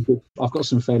got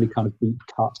some fairly kind of deep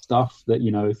cut stuff that,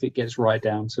 you know, if it gets right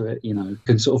down to it, you know,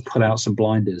 can sort of pull out some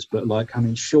blinders. But like, I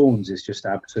mean, Sean's is just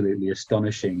absolutely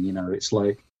astonishing. You know, it's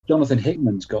like Jonathan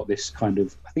Hickman's got this kind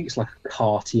of, I think it's like a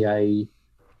Cartier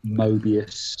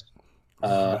Mobius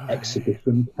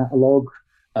exhibition catalogue.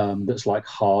 That's like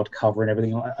hardcover and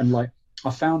everything, and like I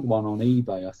found one on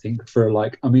eBay, I think, for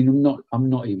like, I mean, I'm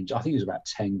not even, I think it was about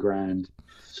 10 grand.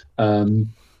 And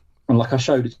like I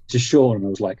showed it to Sean and I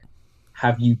was like,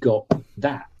 have you got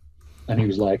that? And he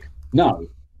was like, no,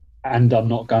 and I'm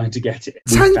not going to get it.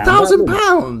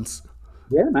 £10,000?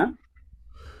 Yeah, man.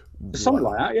 Something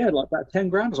like that, yeah, like about 10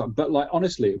 grand or something. But like,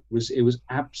 honestly, it was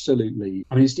absolutely,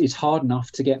 I mean, it's hard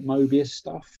enough to get Mobius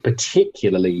stuff,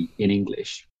 particularly in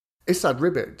English. Isad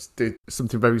Ribbit did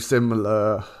something very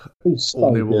similar. He's so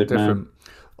all new, all good, different. Man.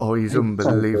 Oh, he's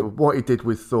unbelievable. What he did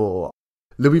with Thor.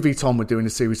 Louis Vuitton were doing a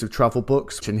series of travel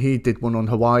books, and he did one on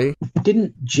Hawaii.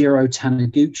 Didn't Jiro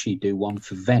Taniguchi do one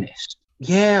for Venice?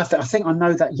 Yeah, I think I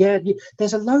know that. Yeah,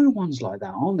 there's a load of ones like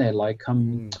that, aren't there? Like,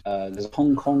 there's a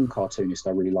Hong Kong cartoonist I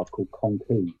really love called Kong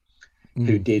Ki,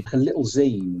 who did a little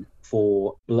zine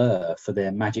for Blur for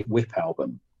their Magic Whip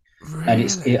album.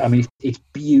 Really? And it's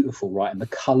beautiful, right? And the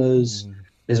colours,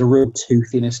 there's a real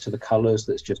toothiness to the colours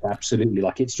that's just absolutely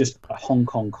like, it's just a Hong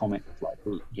Kong comic, like,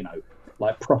 you know,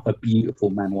 like proper beautiful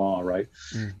manoir, right?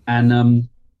 And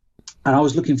I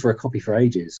was looking for a copy for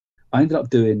ages. I ended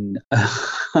up doing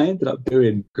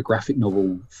a graphic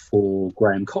novel for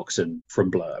Graham Coxon from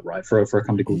Blur, right? For a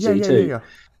company called Z2. Yeah.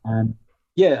 And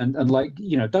Yeah, and like,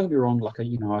 don't get me wrong, like,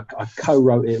 I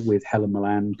co-wrote it with Helen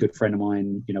Milan, good friend of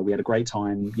mine. We had a great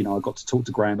time. I got to talk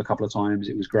to Graham a couple of times.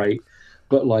 It was great.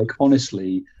 But like,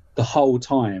 honestly, the whole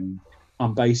time,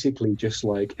 I'm basically just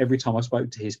like, every time I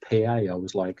spoke to his PA, I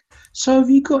was like, so have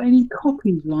you got any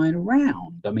copies lying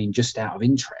around? I mean, just out of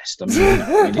interest. I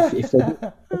mean, if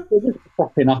they're just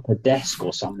propping up a desk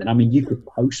or something, I mean, you could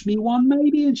post me one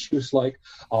maybe. And she was like,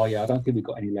 oh yeah, I don't think we've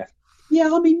got any left. Yeah,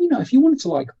 I mean, if you wanted to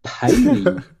like pay me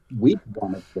with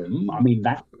one of them, I mean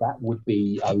that would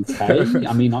be okay.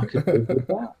 I mean, I could live with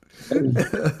that.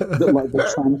 Like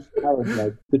the transparent,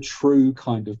 like the true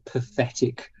kind of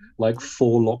pathetic, like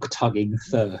forelock tugging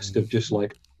thirst of just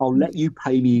like, I'll let you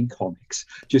pay me in comics.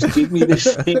 Just give me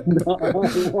this thing that I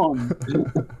want.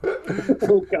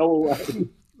 It'll go away.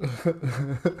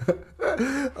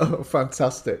 Oh,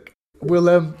 fantastic.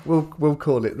 We'll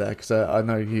call it there, because I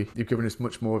know you've given us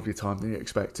much more of your time than you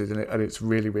expected, and it's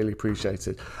really, really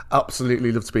appreciated.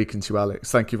 Absolutely love speaking to you,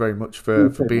 Alex. Thank you very much for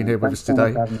being here with us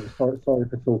today. Sorry for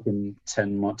talking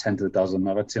 10 to the dozen.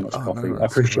 I've had too much coffee. No, I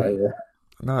appreciate it.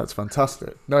 No, it's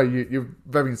fantastic. No, you're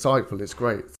very insightful. It's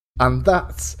great. And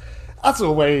that, as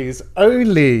always,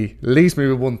 only leaves me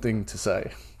with one thing to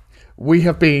say. We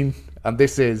have been, and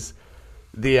this is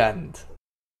the end.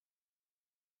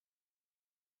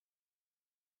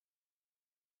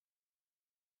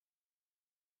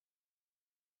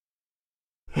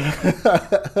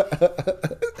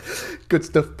 Good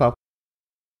stuff, pal.